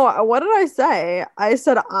no. What did I say? I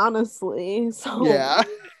said honestly. So yeah.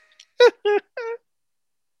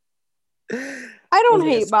 I don't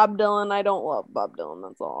hate Bob Dylan. I don't love Bob Dylan.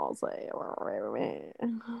 That's all I'll say.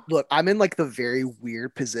 Look, I'm in like the very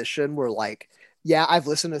weird position where like, yeah, I've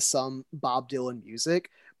listened to some Bob Dylan music,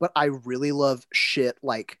 but I really love shit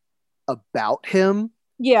like about him.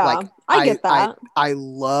 Yeah, like, I get that. I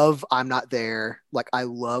love I'm Not There. Like I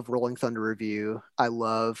love Rolling Thunder Review. I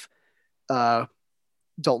love Don't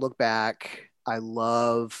Look Back. I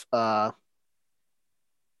love I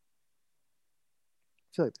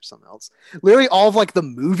feel like there's something else. Literally all of like the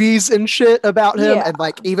movies and shit about him, and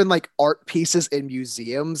like even like art pieces in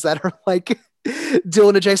museums that are like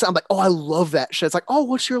Dylan adjacent. I'm like, oh, I love that shit. It's like, oh,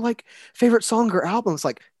 what's your like favorite song or album? It's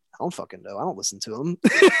like, I don't fucking know. I don't listen to him.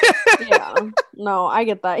 Yeah, no, I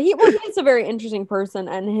get that. He's a very interesting person,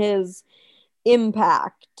 and his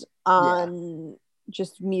impact on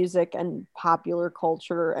just music and popular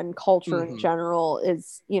culture and culture in general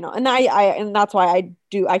is, you know, and and that's why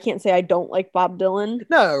I can't say I don't like Bob Dylan.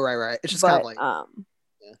 No, right. It's just kind of like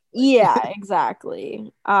yeah,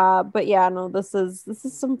 exactly. But yeah, no, this is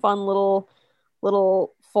some fun little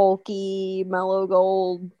folky Mellow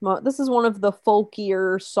Gold. This is one of the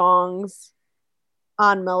folkier songs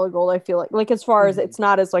on Mellow Gold. I feel like as far as it's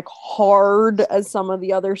not as like hard as some of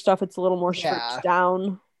the other stuff, it's a little more stripped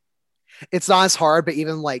down. It's not as hard, but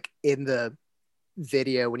even like in the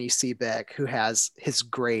video when you see Beck, who has his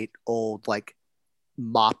great old like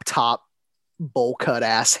mop top bowl cut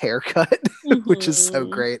ass haircut, which is so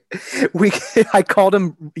great. I called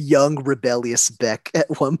him young rebellious Beck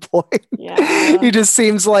at one point. Yeah. He just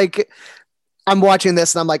seems like, I'm watching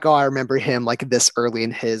this and I'm like, oh, I remember him like this early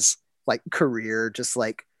in his like career, just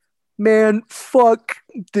like man, fuck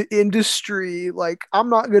the industry. Like, I'm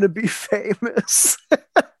not gonna be famous.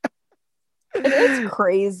 It is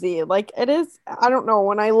crazy. Like it is. I don't know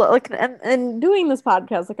when I look like and doing this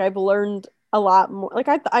podcast. Like I've learned a lot more. Like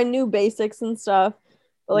I knew basics and stuff,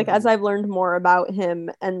 but like as I've learned more about him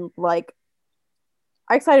and like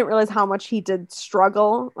I guess I didn't realize how much he did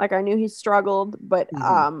struggle. Like I knew he struggled, but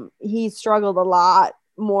he struggled a lot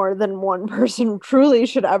more than one person truly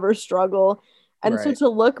should ever struggle. And so Right. to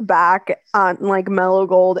look back on like Mellow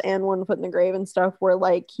Gold and One Foot in the Grave and stuff where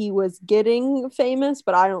like he was getting famous,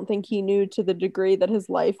 but I don't think he knew to the degree that his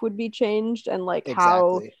life would be changed and like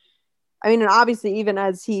how Exactly. I mean, and obviously even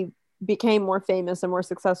as he became more famous and more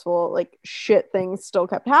successful, like shit things still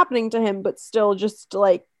kept happening to him, but still just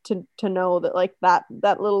like to know that like that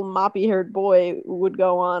little moppy haired boy would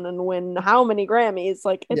go on and win how many Grammys,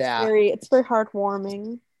 like Yeah. it's very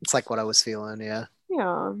heartwarming. It's like what I was feeling, yeah.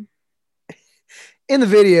 Yeah. In the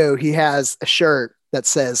video, he has a shirt that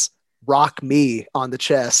says "Rock Me" on the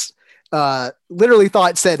chest. Literally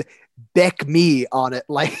thought it said "Beck Me" on it.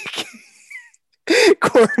 Like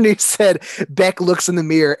Courtney said, Beck looks in the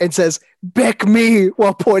mirror and says "Beck Me"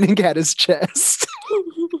 while pointing at his chest.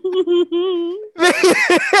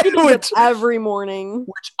 which every morning.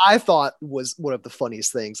 Which I thought was one of the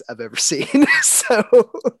funniest things I've ever seen. So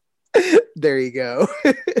there you go.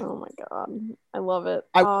 Oh my god, I love it.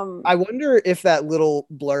 I wonder if that little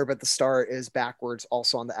blurb at the start is backwards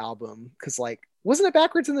also on the album, because like wasn't it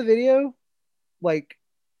backwards in the video, like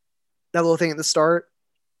that little thing at the start,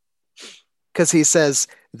 because he says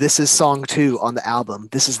this is song 2 on the album,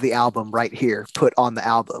 this is the album right here, put on the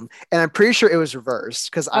album, and I'm pretty sure it was reversed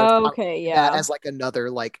because I that as like another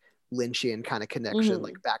like Lynchian kind of connection,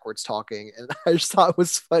 like backwards talking, and I just thought it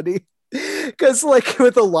was funny. Because like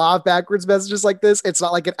with a lot of backwards messages like this, it's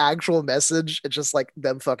not like an actual message, it's just like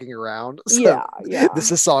them fucking around. So yeah,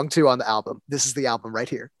 this is song 2 on the album, this is the album right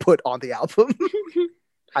here, put on the album.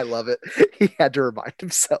 I love it. He had to remind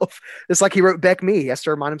himself. It's like he wrote Beck Me, he has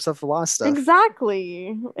to remind himself of a lot of stuff.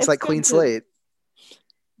 Exactly. It's like clean slate.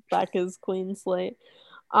 Beck is clean slate.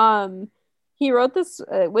 He wrote this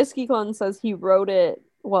Whiskey Clone says he wrote it.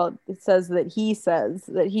 Well, it says that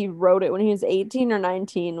he wrote it when he was 18 or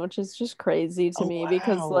 19, which is just crazy to me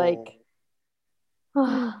because like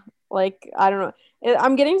like I don't know.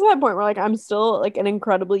 I'm getting to that point where like I'm still like an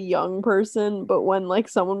incredibly young person, but when like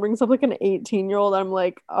someone brings up like an 18-year-old, I'm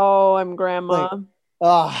like, oh, I'm grandma.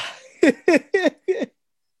 Like,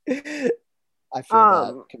 I feel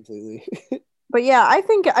that completely. But yeah,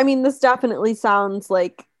 I mean this definitely sounds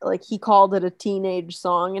like he called it a teenage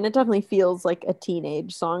song, and it definitely feels like a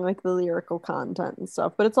teenage song, like the lyrical content and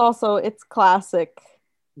stuff, but it's classic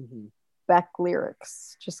Beck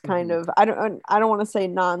lyrics, just kind of I don't want to say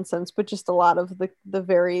nonsense, but just a lot of the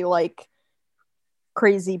very like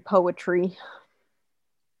crazy poetry.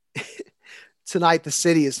 Tonight the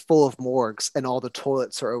city is full of morgues and all the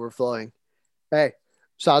toilets are overflowing. Hey,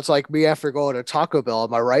 sounds like me after going to Taco Bell,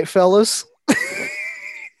 am I right, fellas?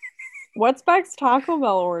 What's Beck's Taco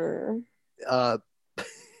Bell order?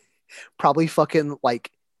 Probably fucking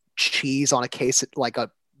like cheese on a case, like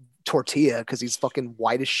a tortilla, because he's fucking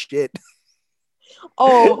white as shit.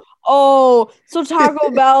 Oh, so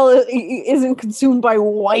Taco Bell isn't consumed by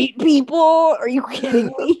white people? Are you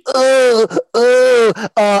kidding me?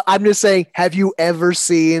 I'm just saying, have you ever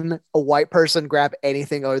seen a white person grab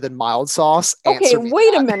anything other than mild sauce? Okay,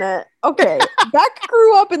 wait a minute. Okay, Beck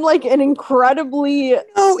grew up in like an incredibly you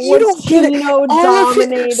don't get it.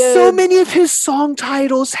 Dominated. So many of his song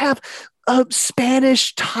titles have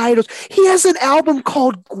Spanish titles. He has an album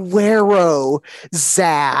called Guero.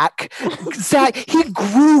 Zach, he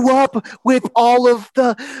grew up with all of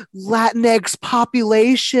the Latinx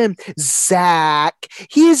population. Zach,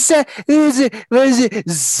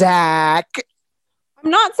 Zach. I'm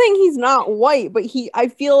not saying he's not white, but I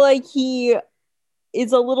feel like he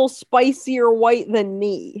is a little spicier white than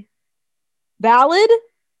me. Valid?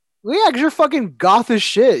 Well, yeah, because you're fucking goth as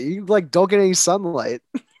shit. You like don't get any sunlight.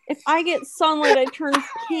 If I get sunlight, I turn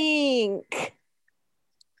pink.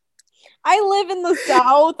 I live in the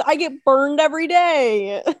South. I get burned every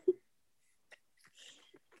day.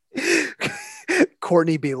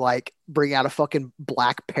 Courtney be like, bring out a fucking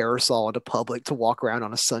black parasol into public to walk around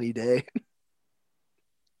on a sunny day.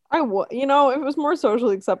 I would, if it was more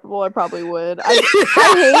socially acceptable, I probably would. I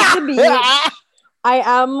hate the beach. I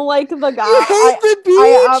am like the guy. You hate the beach?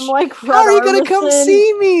 I am like Fred How are you gonna come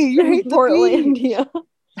see me? You hate Portlandia.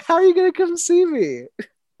 How are you gonna come see me?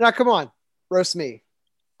 Now, come on, roast me.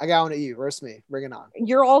 I got one at you. Roast me. Bring it on.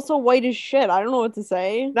 You're also white as shit. I don't know what to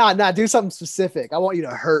say. Nah, do something specific. I want you to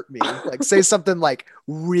hurt me. Like, say something like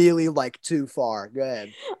really like too far. Go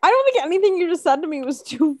ahead. I don't think anything you just said to me was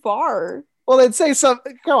too far. Well, then say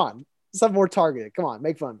something. Come on. Something more targeted. Come on.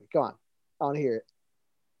 Make fun of me. Come on. I want to hear it.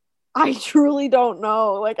 I truly don't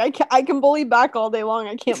know. Like, I can bully back all day long.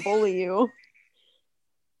 I can't bully you.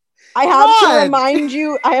 I had to remind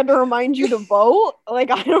you. I had to remind you to vote.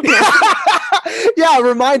 Like, I don't know. Yeah, a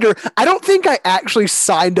reminder. I don't think I actually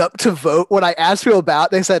signed up to vote. When I asked people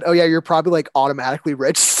about, they said, "Oh yeah, you're probably like automatically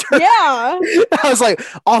registered." Yeah. I was like,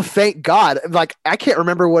 "Oh, thank God!" Like, I can't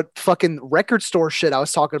remember what fucking record store shit I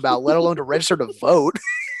was talking about, let alone to register to vote.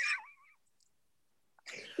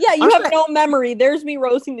 Yeah, you have no memory. There's me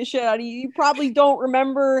roasting the shit out of you. You probably don't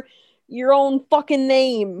remember your own fucking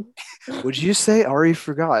name. Would you say I already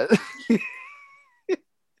forgot?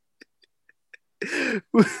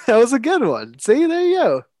 That was a good one. See, there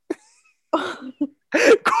you go.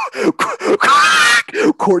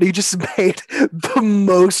 Courtney just made the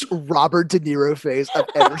most Robert De Niro face I've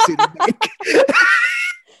ever seen him make.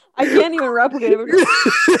 I can't even replicate it.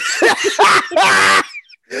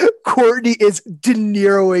 Courtney is De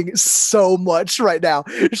Niroing so much right now.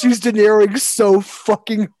 She's De Niroing so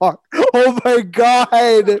fucking hard. Oh my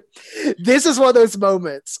God. This is one of those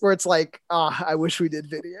moments where it's like, I wish we did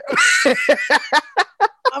video.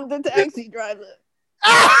 I'm the taxi driver.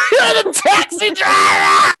 You're the taxi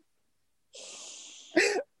driver!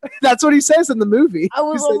 That's what he says in the movie. I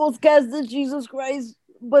was almost cast as Jesus Christ,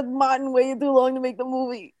 but Martin waited too long to make the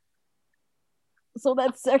movie. So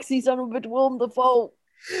that sexy son of a bitch, Willem Dafoe,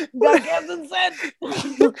 got cast instead.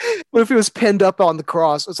 What if he was pinned up on the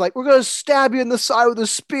cross? It's like, we're going to stab you in the side with a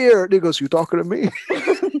spear. And he goes, you talking to me?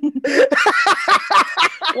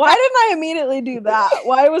 Why didn't I immediately do that?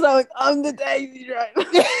 Why was I like, I'm the taxi driver?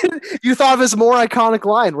 You thought of his more iconic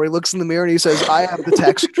line where he looks in the mirror and he says, I am the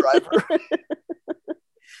taxi driver.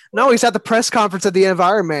 No, he's at the press conference at the end of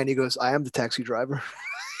Iron Man. He goes, I am the taxi driver.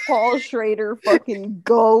 Paul Schrader, fucking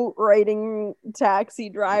goat, writing taxi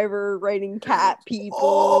driver, writing cat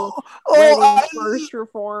people, writing First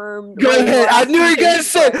Reformed. Go ahead. I knew you were going to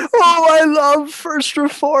say, I love First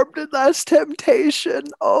Reformed and Last Temptation.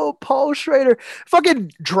 Oh, Paul Schrader.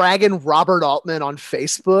 Fucking dragging Robert Altman on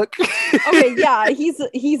Facebook. Okay, yeah, he's a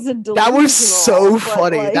delusional. That was so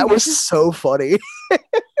funny. Like, that was so funny.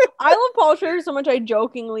 I love Paul Schrader so much I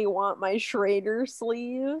jokingly want my Schrader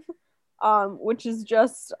sleeve. Which is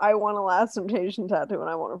just, I want a Last Temptation tattoo and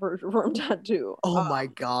I want a First Reformed tattoo. Oh my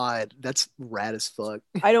God, that's rad as fuck.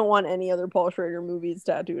 I don't want any other Paul Schrader movies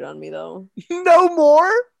tattooed on me though. No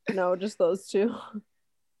more? No, just those two.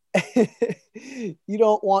 You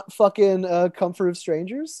don't want fucking Comfort of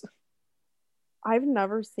Strangers? I've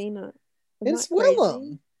never seen it. It's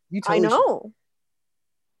Willem. I know.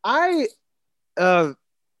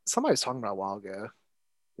 Somebody was talking about a while ago.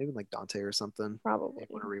 Maybe like Dante or something. Probably. I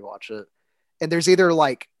want to rewatch it. And there's either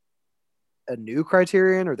like a new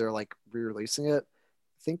Criterion or they're like re-releasing it.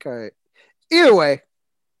 Either way,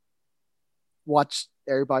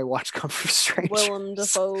 everybody watch Comfort of Strangers. Willem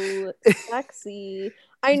Dafoe, sexy.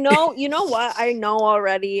 I know, you know what? I know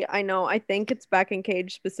already. I think it's Beck and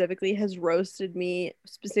Cage specifically has roasted me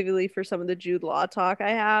specifically for some of the Jude Law talk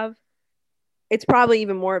I have. It's probably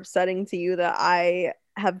even more upsetting to you that I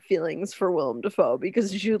have feelings for Willem Dafoe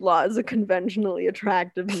because Jude Law is a conventionally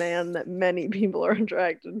attractive man that many people are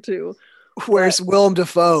attracted to. Whereas Willem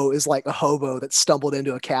Dafoe is like a hobo that stumbled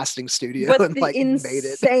into a casting studio and like made it.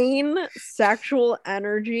 Insane sexual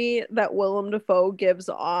energy that Willem Dafoe gives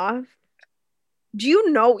off. Do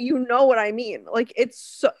you know what I mean? Like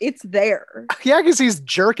it's there. Yeah, because he's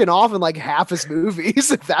jerking off in like half his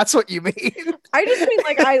movies, if that's what you mean. I just mean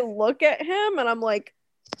like I look at him and I'm like,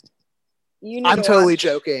 I'm totally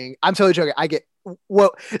joking. I get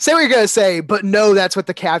say what you're gonna say, but no, that's what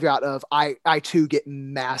the caveat of I too get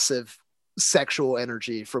massive sexual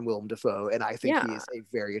energy from Willem Dafoe, and I think he is a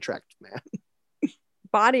very attractive man.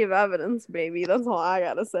 Body of evidence, baby. That's all I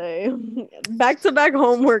gotta say. Back to back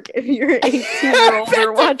homework if you're 18 or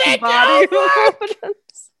older, watch Body of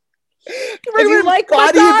Evidence. If you like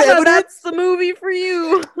Madonna, that's the movie for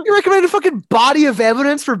you. You recommend a fucking Body of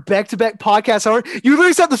Evidence for back-to-back podcast hour? You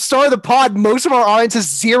literally said at the start of the pod, most of our audience is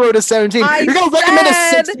 0 to 17. You're gonna recommend a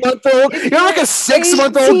 6-month-old? You're like a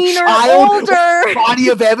 6-month-old child Body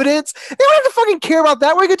of Evidence? They don't have to fucking care about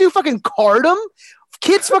that. We're gonna do fucking Cardum.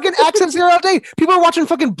 Kids fucking accents here all day. People are watching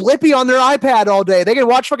fucking Blippi on their iPad all day. They can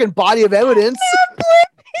watch fucking Body of Evidence.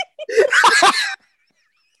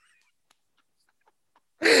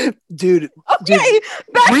 Dude,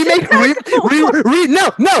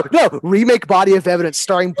 remake Body of Evidence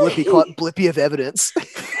starring Blippi, called Blippi of Evidence.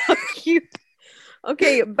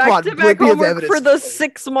 Okay, on, back to back Blippi of homework for evidence. the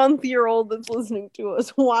 6-month-old that's listening to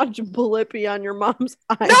us. Watch Blippi on your mom's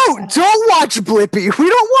iPad. No, don't watch Blippi. We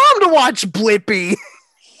don't want him to watch Blippi.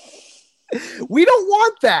 We don't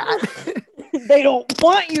want that. They don't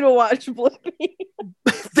want you to watch Blippi.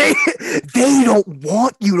 They don't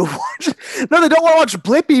want you to watch. No, they don't want to watch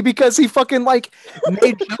Blippi because he fucking like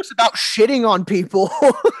made jokes about shitting on people.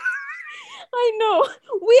 I know.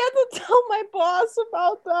 We had to tell my boss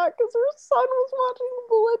about that because her son was watching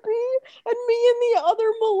Blippi, and me and the other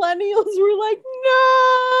millennials were like,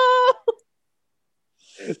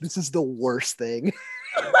 no. This is the worst thing.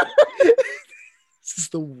 This is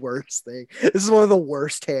the worst thing. This is one of the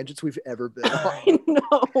worst tangents we've ever been on. I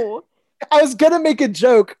know. I was gonna make a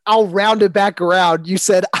joke. I'll round it back around. You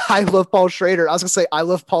said I love Paul Schrader. I was gonna say I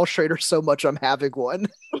love Paul Schrader so much I'm having one.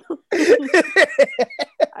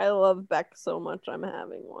 I love Beck so much I'm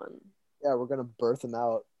having one. Yeah, we're gonna birth him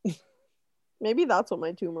out. Maybe that's what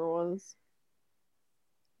my tumor was.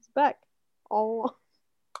 It's Beck. Oh.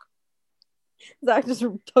 Zach just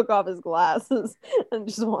took off his glasses and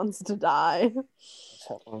just wants to die.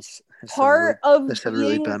 Part of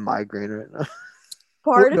being migraine right now.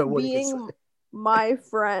 Part of being my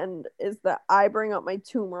friend is that I bring up my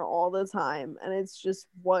tumor all the time, and it's just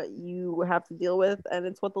what you have to deal with, and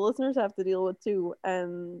it's what the listeners have to deal with too,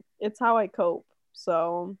 and it's how I cope.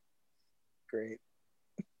 So great.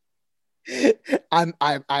 I'm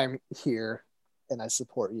here and I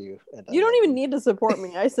support you. And you don't even need to support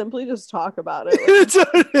me. I simply just talk about it.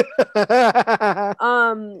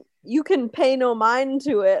 You can pay no mind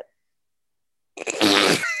to it.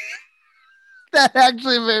 That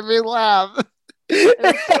actually made me laugh. This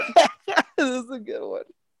is a good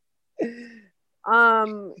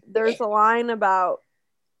one. There's a line about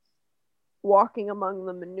walking among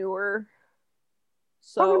the manure.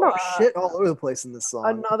 So talking about shit all over the place in this song.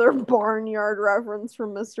 Another barnyard reference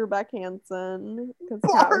from Mr. Beck Hansen.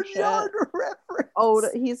 Barnyard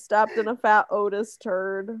reference. He stepped in a fat Otis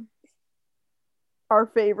turd. Our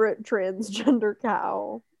favorite transgender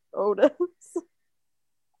cow, Otis.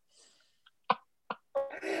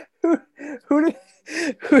 Who did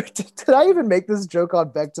I even make this joke on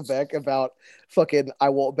Back to Back about fucking I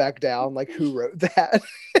won't back down? Like, who wrote that?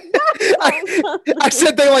 I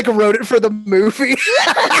said they like wrote it for the movie.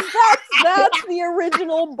 That's the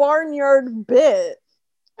original barnyard bit.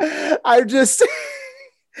 I just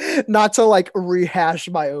not to like rehash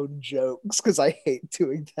my own jokes because I hate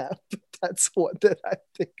doing that, but that's one that I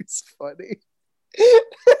think is funny.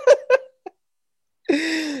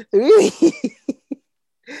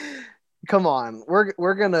 Come on,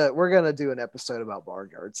 we're gonna do an episode about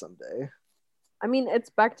barnyard someday. I mean, it's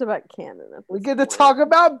back-to-back canon. We get to talk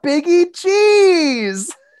about Biggie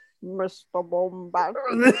Cheese, Mr.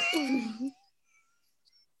 Bombastic.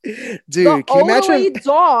 Dude, can you imagine?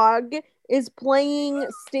 Dog is playing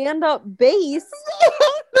stand-up bass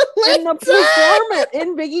in the performance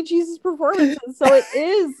in Biggie Cheese's performances, so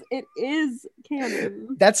it is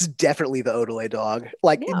canon. That's definitely the Odelay Dog.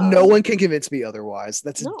 Like, no one can convince me otherwise.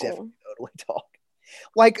 That's definitely the Odelay Dog.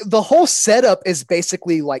 Like, the whole setup is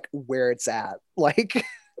basically like where it's at. Like,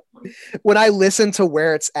 when I listen to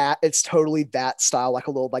where it's at, it's totally that style, like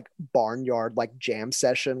a little like barnyard like jam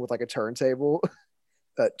session with like a turntable.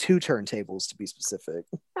 2 turntables to be specific.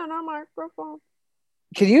 And a microphone.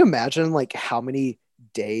 Can you imagine like how many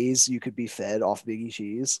days you could be fed off Biggie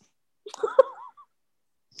Cheese?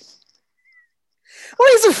 Well,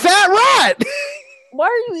 he's a fat rat. Why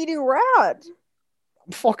are you eating rat?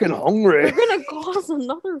 I'm fucking hungry. You're gonna cause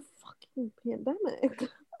another fucking pandemic.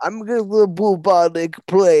 I'm gonna get a bubonic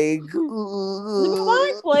plague. The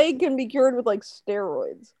bubonic plague can be cured with like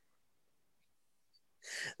steroids.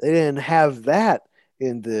 They didn't have that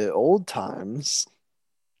in the old times.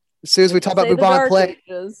 As soon as we talk about bubonic plague,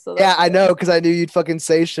 yeah, I know, because I knew you'd fucking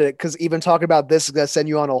say shit. Because even talking about this is gonna send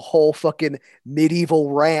you on a whole fucking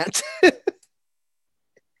medieval rant.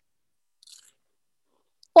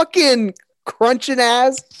 Fucking crunching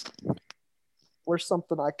ass. Where's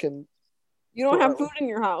something I can? You don't have food in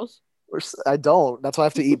your house. I don't. That's why I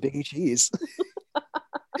have to eat Biggie Cheese.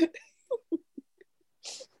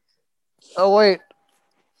 Oh wait.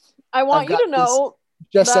 I want you to know.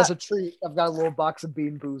 Just as a treat, I've got a little box of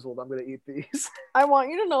Bean Boozled. I'm gonna eat these. I want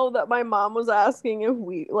you to know that my mom was asking if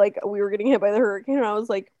we were getting hit by the hurricane, and I was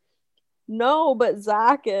like, no, but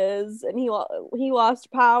Zach is, and he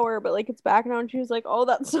lost power, but like it's back now. And she was like, oh,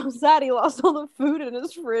 that's so sad. He lost all the food in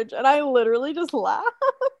his fridge, and I literally just laughed.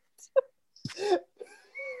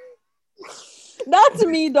 That's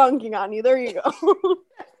me dunking on you. There you go.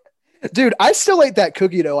 Dude, I still ate that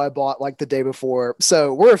cookie dough I bought like the day before.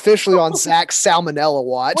 So we're officially on Zach's salmonella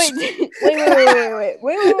watch. Wait.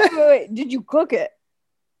 Did you cook it?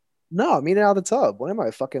 No, I'm eating out of the tub. What am I,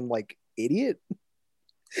 a fucking like idiot?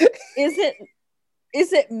 Is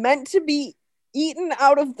it meant to be eaten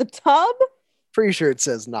out of the tub? Pretty sure it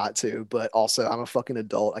says not to, but also I'm a fucking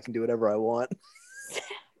adult. I can do whatever I want.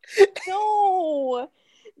 No.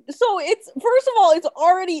 So it's, first of all, it's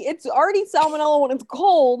already salmonella when it's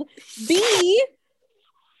cold. B,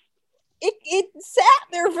 it sat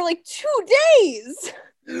there for like 2 days.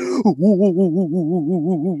 Do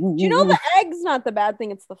you know the egg's not the bad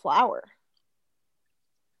thing, it's the flour.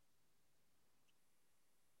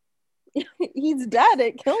 He's dead,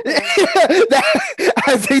 it killed him.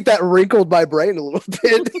 I think that wrinkled my brain a little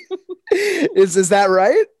bit. Is that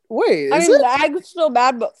right? Wait, the egg's still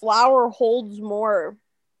bad, but flour holds more.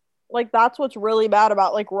 Like, that's what's really bad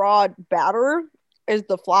about like raw batter is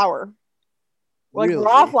the flour. Like, really?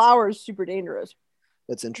 raw flour is super dangerous.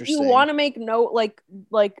 That's interesting. If you want to make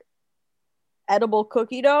like edible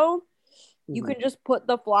cookie dough, you can just put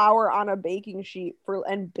the flour on a baking sheet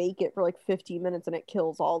and bake it for like 15 minutes, and it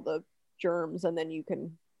kills all the germs, and then you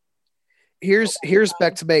can. Here's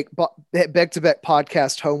back to back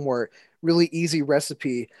podcast homework. Really easy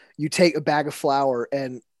recipe. You take a bag of flour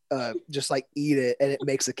and just like eat it, and it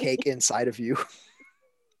makes a cake inside of you.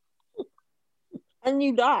 And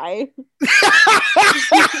you die.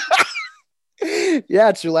 Yeah,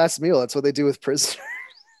 it's your last meal. That's what they do with prisoners.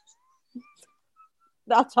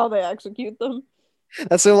 That's how they execute them.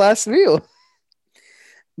 That's their last meal.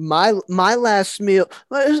 My last meal.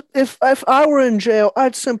 If I were in jail,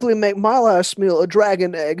 I'd simply make my last meal a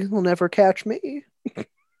dragon egg. They'll never catch me.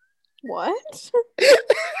 What?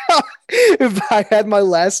 If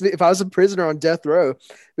I was a prisoner on death row,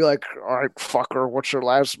 be like, all right, fucker, what's your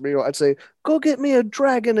last meal? I'd say, go get me a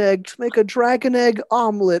dragon egg to make a dragon egg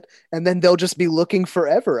omelet, and then they'll just be looking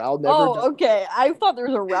forever. I'll never. Okay. I thought there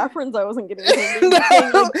was a reference I wasn't getting.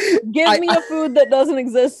 Give me a food that doesn't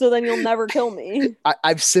exist, so then you'll never kill me.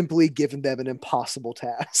 I've simply given them an impossible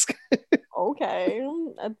task. Okay,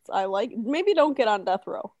 maybe don't get on death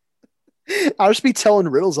row. I'll just be telling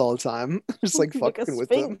riddles all the time, just like fucking with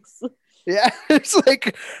them. Yeah, it's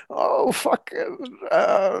like, oh, fucking,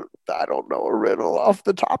 I don't know a riddle off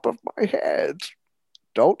the top of my head.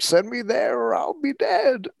 Don't send me there or I'll be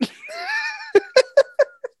dead.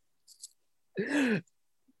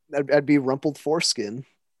 I'd be rumpled foreskin.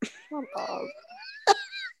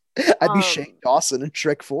 I'd be Shane Dawson in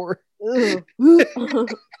Shrek 4.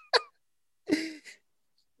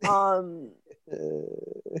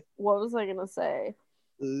 What was I gonna say?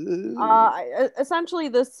 Essentially,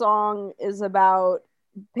 this song is about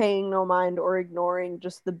paying no mind or ignoring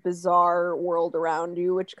just the bizarre world around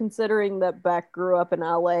you, which, considering that Beck grew up in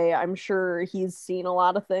LA, I'm sure he's seen a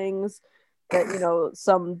lot of things that, you know,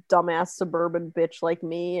 some dumbass suburban bitch like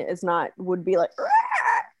me would be like.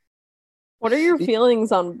 What are your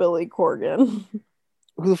feelings on Billy Corgan?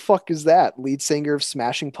 Who the fuck is that? Lead singer of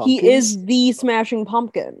Smashing Pumpkins? He is the Smashing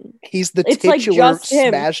Pumpkin. He's the it's titular like just him.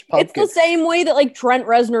 Smashed Pumpkin. It's the same way that like Trent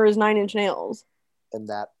Reznor is 9 Inch Nails. And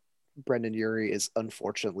that Brendan Urie is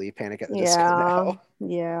unfortunately Panic at the Disco now.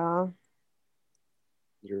 Yeah.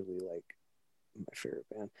 Literally like my favorite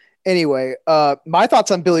band. Anyway, my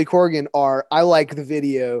thoughts on Billy Corgan are, I like the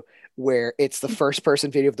video where it's the first person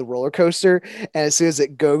video of the roller coaster, and as soon as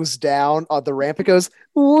it goes down on the ramp, it goes,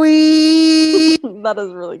 wee. That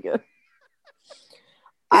is really good.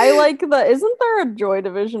 I like that. Isn't there a Joy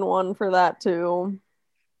Division one for that too?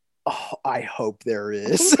 Oh, I hope there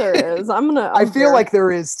is. I think there is. I feel like there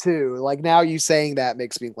is too. Like, now you saying that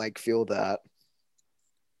makes me like feel that.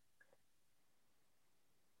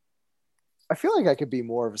 I feel like I could be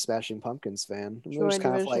more of a Smashing Pumpkins fan. I'm just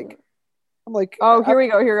kind of like, oh, here we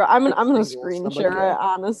go. I'm gonna screen share it,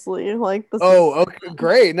 honestly. Like this. Oh, okay,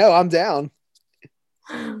 great. No, I'm down.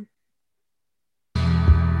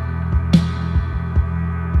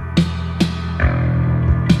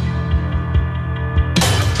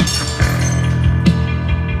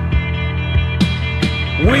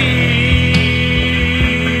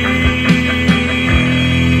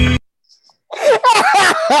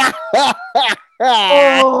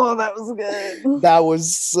 Oh, that was good. That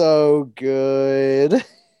was so good.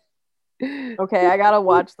 Okay, I gotta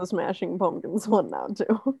watch the Smashing Pumpkins one now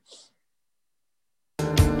too.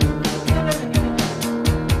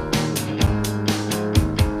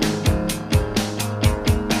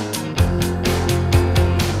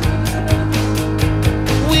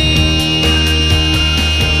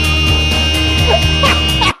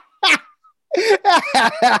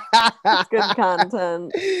 It's good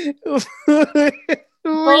content.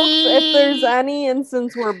 Folks, if there's any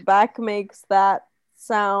instance where Beck makes that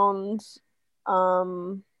sound,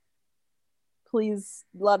 please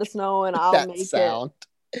let us know and I'll that make sound. it.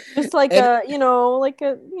 Just like yeah.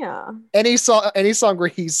 Any song where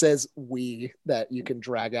he says "we" that you can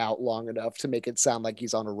drag out long enough to make it sound like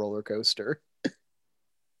he's on a roller coaster.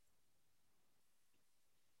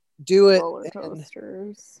 Do it Roller and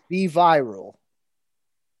coasters. be viral.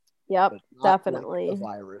 Yep, but not definitely. like a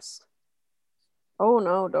virus. Oh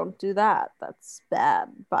no, don't do that. That's bad.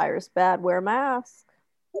 Virus bad. Wear a mask.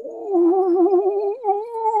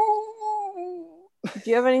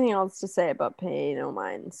 Do you have anything else to say about Pay No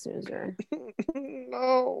Mind, Snoozer?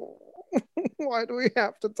 No. Why do we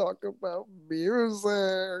have to talk about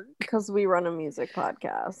music? Because we run a music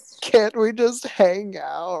podcast. Can't we just hang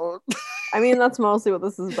out? I mean, that's mostly what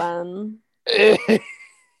this has been.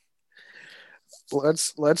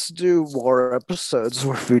 Let's do more episodes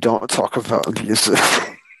where we don't talk about music.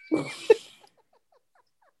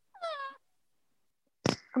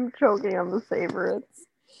 I'm choking on the favorites.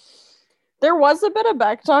 There was a bit of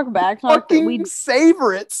backtalk that Fucking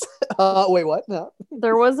favorites. Wait, what? No.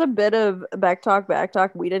 There was a bit of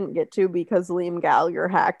backtalk we didn't get to because Liam Gallagher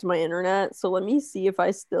hacked my internet. So let me see if I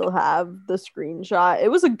still have the screenshot. It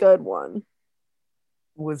was a good one.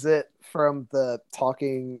 Was it from the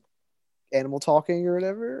animal talking or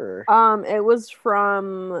whatever? Or? It was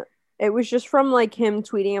just from like him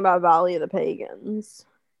tweeting about Valley of the Pagans.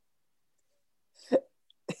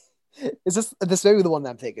 Is this maybe the one that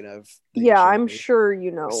I'm thinking of? Yeah, I'm sure you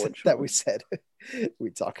know which that one. we said we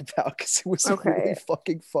talk about because it was really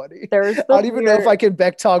fucking funny. I don't even know if I can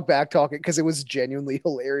backtalk it because it was genuinely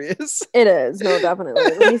hilarious. It is. No, definitely.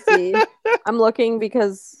 Let me see. I'm looking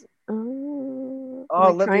because let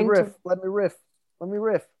me riff. Let me riff.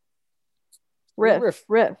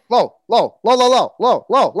 Low.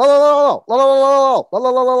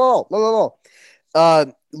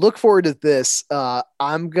 Look forward to this.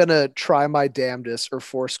 I'm gonna try my damnedest or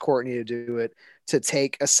force Courtney to do it to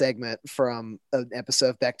take a segment from an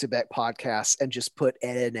episode of Back to Back podcasts and just put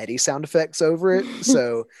Ed and Eddie sound effects over it.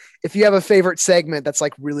 So if you have a favorite segment that's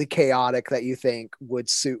like really chaotic that you think would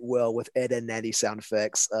suit well with Ed and Eddie sound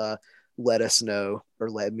effects, let us know or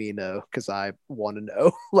let me know because I want to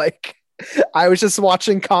know. Like I was just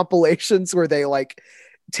watching compilations where they like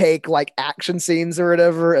take like action scenes or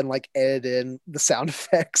whatever and like edit in the sound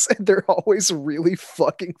effects and they're always really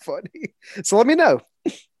fucking funny. So let me know.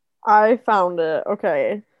 I found it.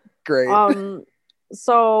 Okay. Great.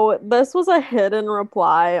 So this was a hidden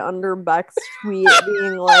reply under Beck's tweet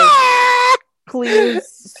being like,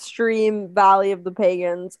 please stream Valley of the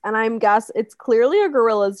Pagans. And it's clearly a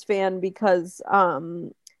Gorillaz fan because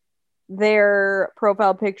their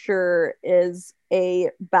profile picture is a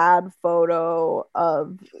bad photo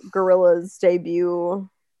of Gorillaz debut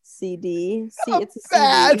CD. See, it's a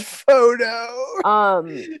bad CD. Photo.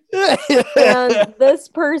 And this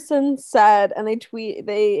person said, and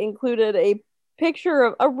they included a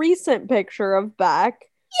recent picture of Beck.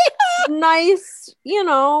 Yeah. Nice, he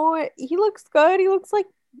looks good. He looks like,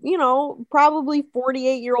 probably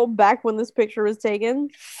 48-year-old Beck when this picture was taken.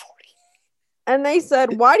 And they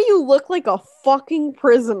said, why do you look like a fucking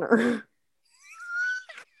prisoner?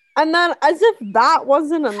 And then, as if that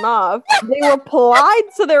wasn't enough, they replied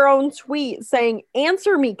to their own tweet saying,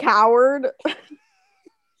 answer me, coward.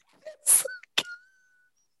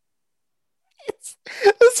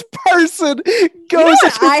 This person goes.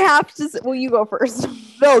 I have to. Well, you go first.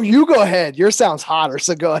 No, you go ahead. Yours sounds hotter,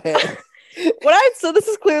 so go ahead. So this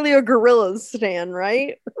is clearly a Gorillaz stan,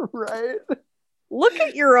 right? Right. Look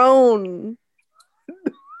at your own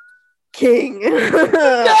king.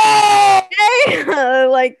 No!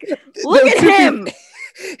 Like, look at him.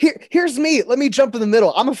 Here's me. Let me jump in the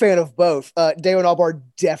middle. I'm a fan of both. Damon Albarn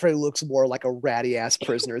definitely looks more like a ratty ass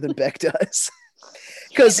prisoner than Beck does.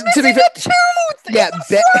 Because to be fair,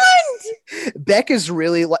 Beck is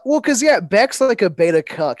really like, because Beck's like a beta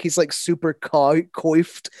cuck. He's like super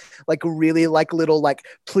coiffed, like really like little like,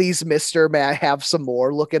 please, mister, may I have some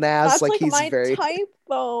more looking ass. That's like he's my very type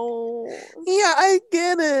though. Yeah, I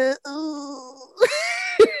get it.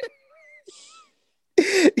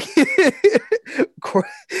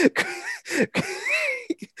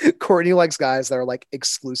 Courtney likes guys that are like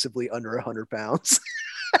exclusively under 100 pounds.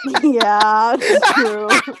 Yeah, it's true.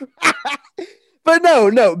 But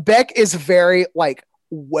no, Beck is very like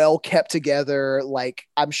well kept together. Like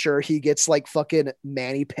I'm sure he gets like fucking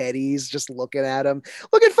mani pedis just looking at him.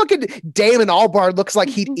 Look at fucking Damon Albarn. Looks like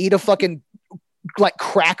he'd eat a fucking like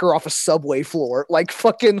cracker off a subway floor. Like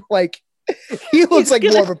fucking like he looks like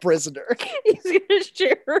more of a prisoner. He's gonna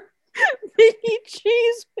share mini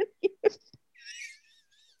cheese with you.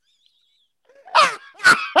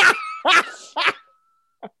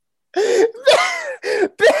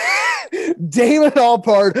 Damon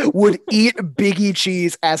Albarn would eat Biggie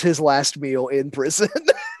cheese as his last meal in prison.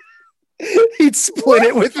 He'd split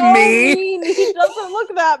it with me. Mean. He doesn't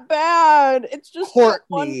look that bad. It's just that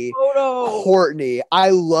one photo. Courtney,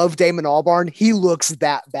 I love Damon Albarn. He looks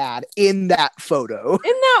that bad in that photo.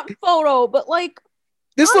 But like,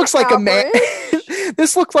 this looks like average. a man.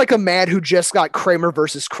 This looks like a man who just got Kramer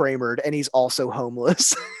versus Kramered, and he's also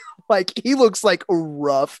homeless. Like, he looks like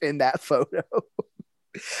rough in that photo.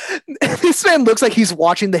 This man looks like he's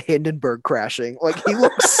watching the Hindenburg crashing. Like, he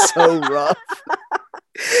looks so rough.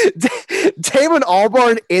 Damon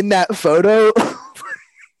Albarn in that photo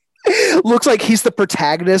looks like he's the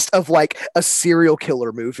protagonist of like a serial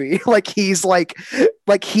killer movie. Like he's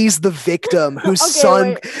he's the victim whose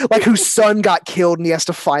whose son got killed and he has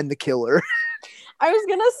to find the killer. I was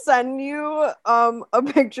gonna send you a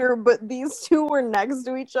picture, but these two were next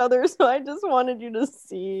to each other, so I just wanted you to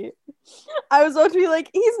see. I was about to be like,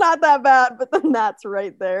 he's not that bad, but then that's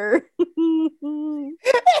right there.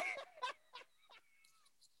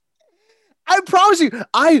 I promise you,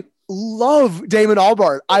 I love Damon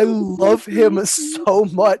Albarn. I love him so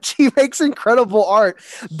much. He makes incredible art.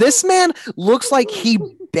 This man looks like he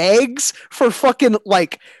begs for fucking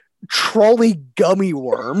like trolley gummy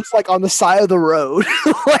worms like on the side of the road.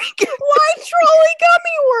 Like, why trolley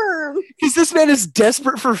gummy worms? Because this man is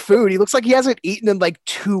desperate for food. He looks like he hasn't eaten in like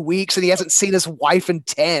 2 weeks and he hasn't seen his wife in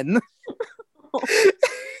 10.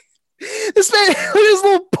 This man, his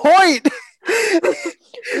little point.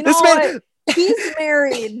 This man. He's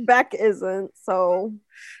married. Beck isn't, so.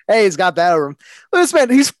 Hey, he's got that over him. This man,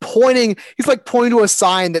 he's pointing to a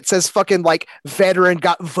sign that says fucking like veteran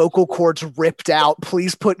got vocal cords ripped out.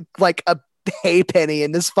 Please put like a hay penny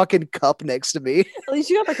in this fucking cup next to me. At least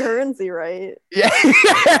you got the currency right. Yeah.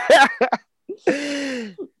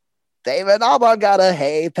 David Albarn got a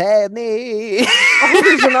hay penny. Oh,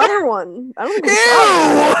 there's another one. I don't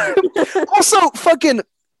think Ew! Also, fucking,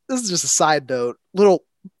 this is just a side note.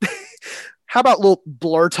 How about little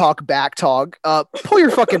blur talk, back talk? Pull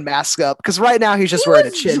your fucking mask up, because right now he's just wearing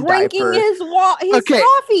a chin drinking diaper. his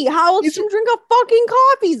coffee. How else do you drink a fucking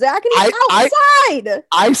coffee, Zach? And he's outside.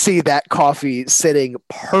 I see that coffee sitting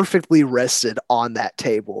perfectly rested on that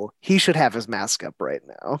table. He should have his mask up right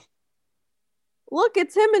now. Look,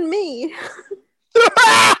 it's him and me.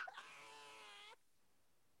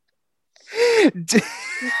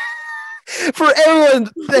 For everyone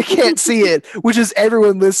that can't see it, which is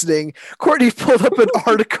everyone listening, Courtney pulled up an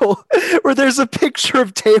article where there's a picture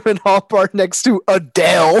of Damon Albarn next to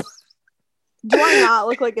Adele. Do I not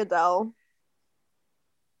look like Adele?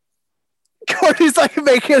 Courtney's like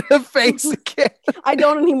making a face again. I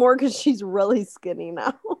don't anymore because she's really skinny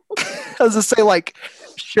now. I was just say, like,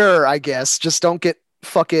 sure, I guess. Just don't get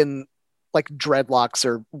fucking like dreadlocks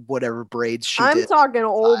or whatever braids she did. I'm talking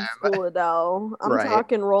old school Adele. I'm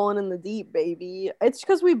talking rolling in the deep, baby. It's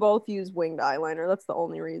because we both use winged eyeliner. That's the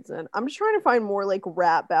only reason. I'm just trying to find more like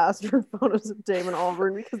rat bastard photos of Damon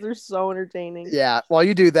Albarn because they're so entertaining. Yeah, while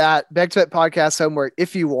you do that, Back to That Podcast homework,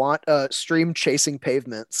 if you want, stream Chasing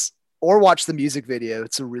Pavements or watch the music video.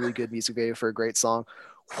 It's a really good music video for a great song.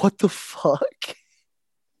 What the fuck?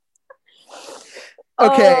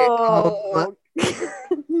 Okay. Oh.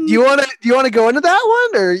 Do you want to go into that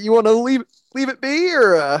one, or you want to leave it be,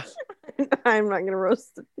 or? I'm not gonna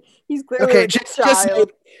roast it. He's clearly okay. Just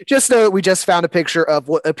know that we just found a picture of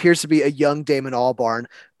what appears to be a young Damon Albarn,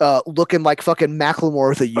 looking like fucking Macklemore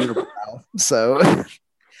with a unibrow. So,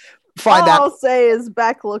 all I'll say is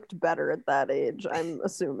Beck looked better at that age. I'm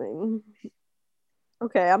assuming.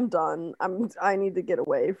 Okay, I'm done. I need to get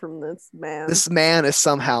away from this man. This man is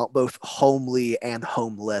somehow both homely and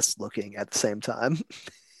homeless looking at the same time.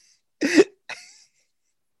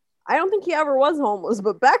 I don't think he ever was homeless,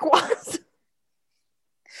 but Beck was.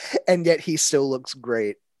 And yet he still looks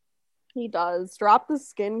great. He does. Drop the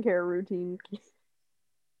skincare routine.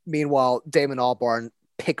 Meanwhile, Damon Albarn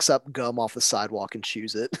picks up gum off the sidewalk and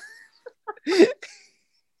chews it.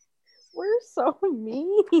 We're so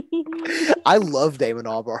mean. I love Damon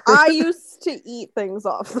Albarn. I used to eat things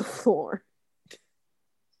off the floor.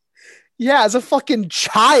 Yeah, as a fucking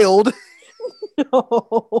child.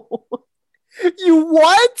 No. You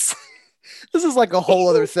what? This is like a whole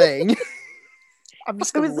other thing. I'm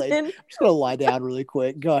just gonna lie down really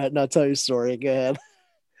quick. Go ahead. No, tell your story. Go ahead.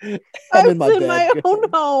 I'm in my bed. My own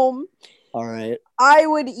home. All right. I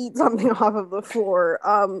would eat something off of the floor.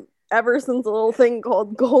 Ever since a little thing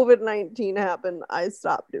called COVID-19 happened, I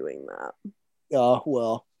stopped doing that. Oh,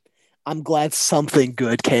 well, I'm glad something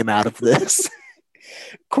good came out of this.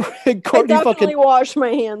 I Courtney definitely fucking, wash my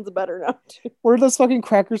hands better now too. what are those fucking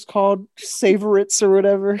crackers called? Savorites or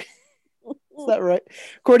whatever. Is that right?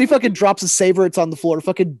 Courtney fucking drops a Savorites on the floor.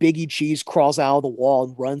 Fucking Biggie Cheese crawls out of the wall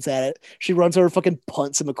and runs at it. She runs over, fucking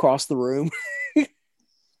punts him across the room.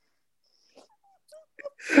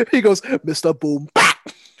 He goes, Mr. Boom.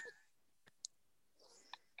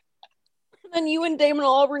 And then you and Damon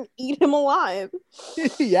Albarn eat him alive.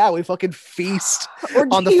 Yeah, we fucking feast Or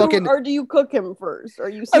do on the you, fucking. or do you cook him first? Or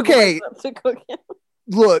you Okay. to cook him?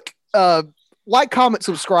 Look, like, comment,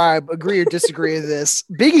 subscribe, agree or disagree with this.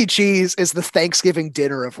 Biggie Cheese is the Thanksgiving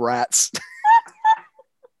dinner of rats.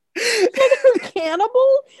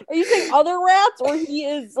 Cannibal? Are you saying other rats, or he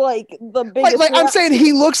is like the biggest? Like I'm rat? saying,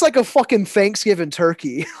 he looks like a fucking Thanksgiving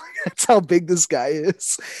turkey. That's how big this guy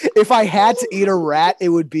is. If I had to eat a rat, it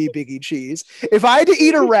would be Biggie Cheese. If I had to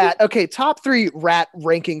eat a rat, okay, top 3 rat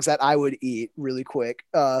rankings that I would eat really quick.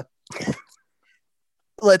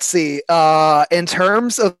 Let's see. In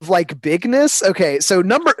terms of like bigness, okay, so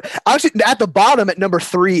actually at the bottom at number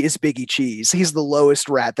 3 is Biggie Cheese. He's the lowest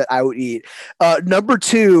rat that I would eat. Number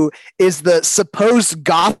 2 is the supposed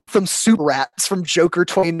Gotham super rats from Joker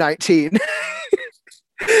 2019.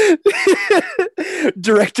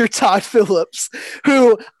 Director Todd Phillips,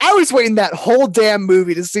 who I was waiting that whole damn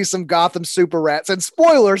movie to see some Gotham super rats, and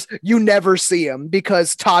spoilers, you never see them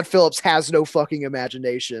because Todd Phillips has no fucking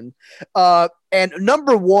imagination. And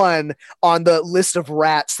number 1 on the list of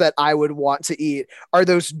rats that I would want to eat are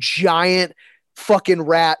those giant fucking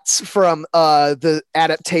rats from the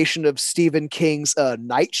adaptation of Stephen King's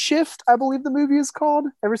Night Shift, I believe the movie is called.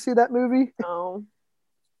 Ever see that movie? No.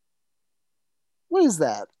 What is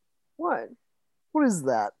that? What? What is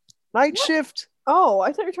that? Night Shift? Oh,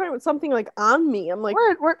 I thought you were talking about something like On Me. I'm like,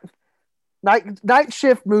 Where Night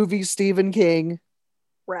Shift movie, Stephen King.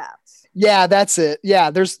 Rats. Yeah, that's it.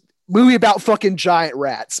 Yeah, there's movie about fucking giant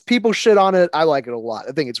rats. People shit on it. I like it a lot.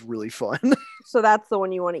 I think it's really fun. So that's the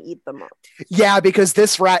one you want to eat the most. Yeah, because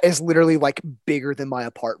this rat is literally like bigger than my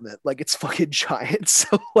apartment. Like, it's fucking giant.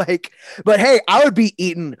 So like, but hey, I would be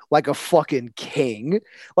eaten like a fucking king.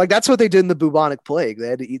 Like, that's what they did in the bubonic plague. They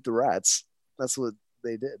had to eat the rats. That's what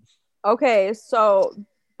they did. Okay, so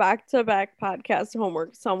back-to-back podcast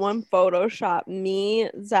homework. Someone Photoshop me,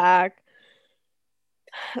 Zach,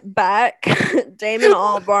 Beck, Damon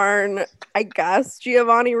Albarn, I guess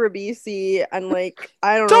Giovanni Ribisi, and like,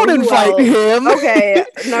 I don't know. Don't invite him. Okay,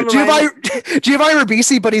 never mind. Giovanni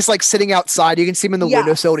Ribisi, but he's like sitting outside. You can see him in the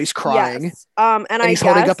windowsill and he's crying. Yes. And he's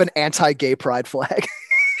holding up an anti-gay pride flag.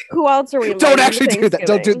 Who else are we? Don't actually do that.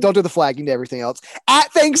 Don't do the flag. You can do everything else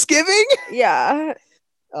at Thanksgiving. Yeah.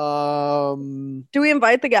 Do we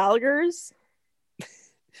invite the Gallaghers?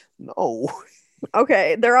 No.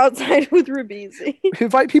 Okay, they're outside with Ribisi.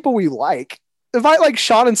 Invite people we like. Invite like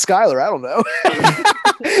Sean and Skylar. I don't know.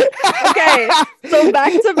 Okay, so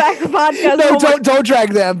back-to-back podcast. No, don't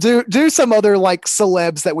drag them. Do some other like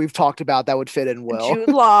celebs that we've talked about that would fit in well. Jude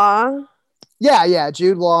Law. Yeah,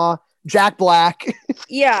 Jude Law, Jack Black.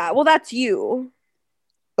 Yeah, well, that's you.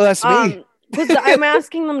 Well, that's me. Because I'm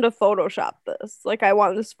asking them to Photoshop this. Like, I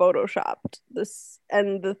want this Photoshopped. This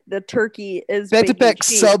and the turkey is Bed-to-Beck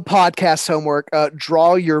sub podcast homework.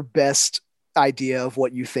 Draw your best idea of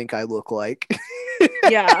what you think I look like.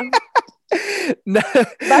 Yeah.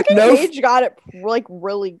 Back in Cage got it like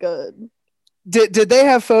really good. Did they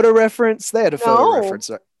have photo reference? They had a photo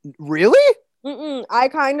reference. Really? I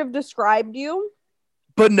kind of described you.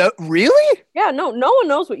 But no, really? Yeah, no one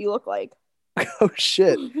knows what you look like. Oh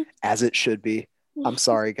shit. As it should be. I'm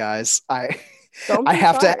sorry, guys. I I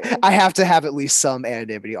have to have at least some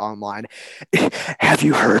anonymity online. Have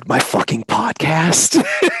you heard my fucking podcast?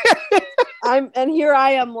 And here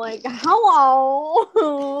I am like, hello,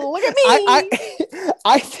 look at me.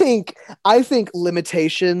 I think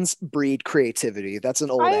limitations breed creativity. That's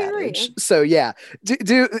an old adage. So yeah,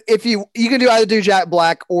 do if you can do either do Jack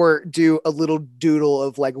Black or do a little doodle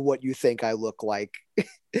of like what you think I look like.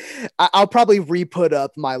 I'll probably re-put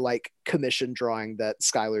up my like commission drawing that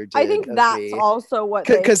Skylar did. I think that's also what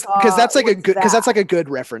because that's like a good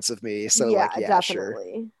reference of me. So yeah, like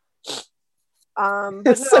definitely. Sure.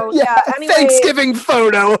 But no, anyway, Thanksgiving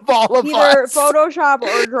photo of all of either us. Photoshop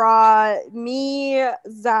or draw me,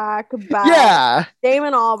 Zach, Beth,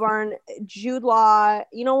 Damon Albarn, Jude Law.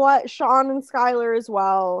 You know what? Sean and Skylar as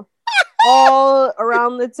well. All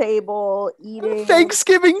around the table eating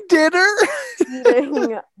Thanksgiving dinner.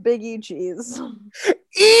 Eating Biggie cheese.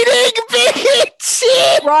 Eating Biggie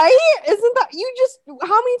Right? Isn't that you just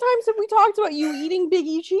how many times have we talked about you eating Big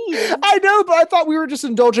E cheese? I know, but I thought we were just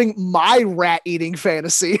indulging my rat eating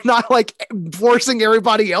fantasy, not like forcing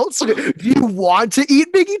everybody else. Do you want to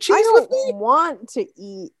eat Big E cheese I with don't me? want to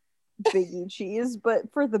eat Big E cheese,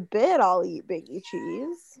 but for the bit I'll eat Big E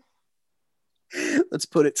cheese. Let's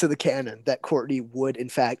put it to the canon that Courtney would in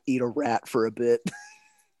fact eat a rat for a bit.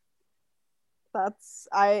 That's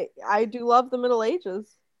I do love the Middle Ages.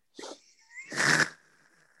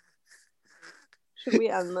 Should we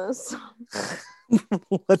end this?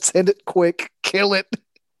 Let's end it quick. Kill it.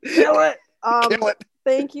 Kill it. Kill it.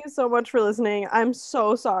 Thank you so much for listening. I'm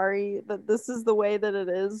so sorry that this is the way that it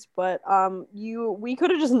is, but we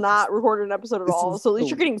could have just not recorded an episode at all. So at least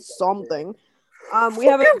you're getting something. We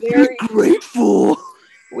have a very grateful.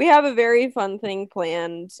 We have a very fun thing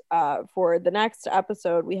planned for the next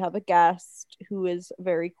episode. We have a guest who is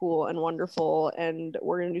very cool and wonderful, and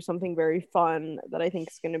we're going to do something very fun that I think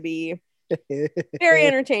is going to be very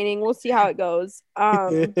entertaining. We'll see how it goes.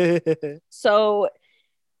 So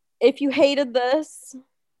if you hated this,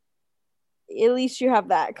 at least you have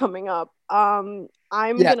that coming up. Sorry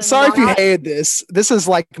if you hated this. This is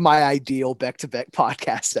like my ideal back-to-back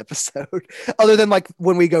podcast episode, other than like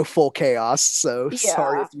when we go full chaos. So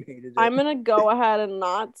sorry if you hated it. I'm gonna go ahead and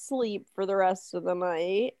not sleep for the rest of the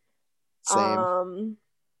night. Same.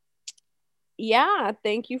 Yeah,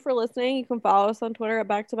 thank you for listening. You can follow us on Twitter at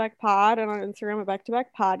BackToBackPod and on Instagram at BackToBack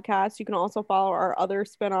Podcast. You can also follow our other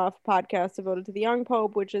spinoff podcast devoted to the young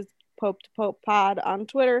Pope, which is Pope to Pope Pod on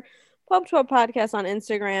Twitter. Pope to Pope Podcast on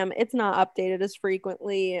Instagram. It's not updated as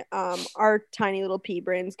frequently. Our tiny little pea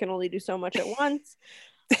brains can only do so much at once.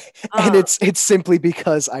 And it's simply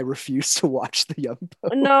because I refuse to watch the young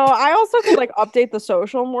Pope. No, I also could like update the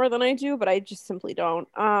social more than I do, but I just simply don't.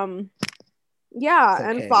 Yeah, okay.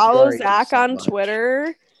 And follow Zach on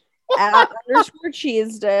Twitter at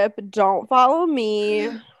 _cheese dip. Don't follow me.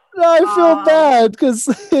 No, I feel bad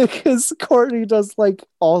because Courtney does like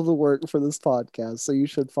all the work for this podcast, so you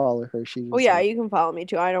should follow her. You can follow me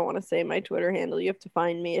too. I don't want to say my Twitter handle. You have to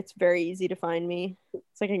find me. It's very easy to find me.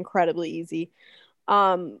 It's like incredibly easy.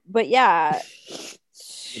 But yeah,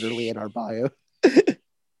 literally in our bio.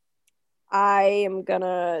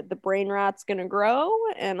 The brain rot's gonna grow,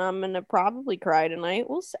 and I'm gonna probably cry tonight.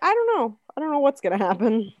 I don't know what's gonna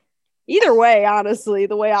happen. Either way, honestly,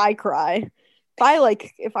 the way I cry.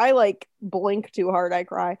 If I blink too hard, I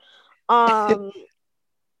cry.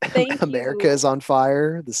 Thank America is on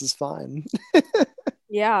fire. This is fine.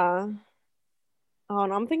 Yeah. Oh,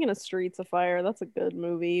 and I'm thinking of Streets of Fire. That's a good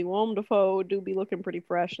movie. Willem Dafoe do be looking pretty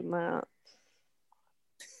fresh in that.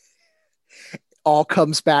 All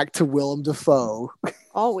comes back to Willem Dafoe.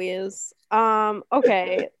 Always.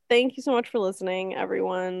 Okay. Thank you so much for listening,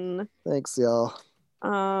 everyone. Thanks, y'all.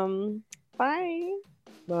 Bye.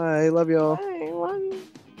 Bye. Love y'all. Bye. Love you.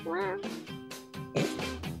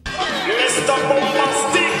 Mr.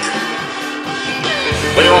 Bombastic.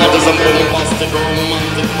 We want is a bombastic,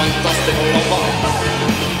 romantic, fantastic lover.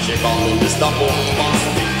 She called me Mr. Bombastic.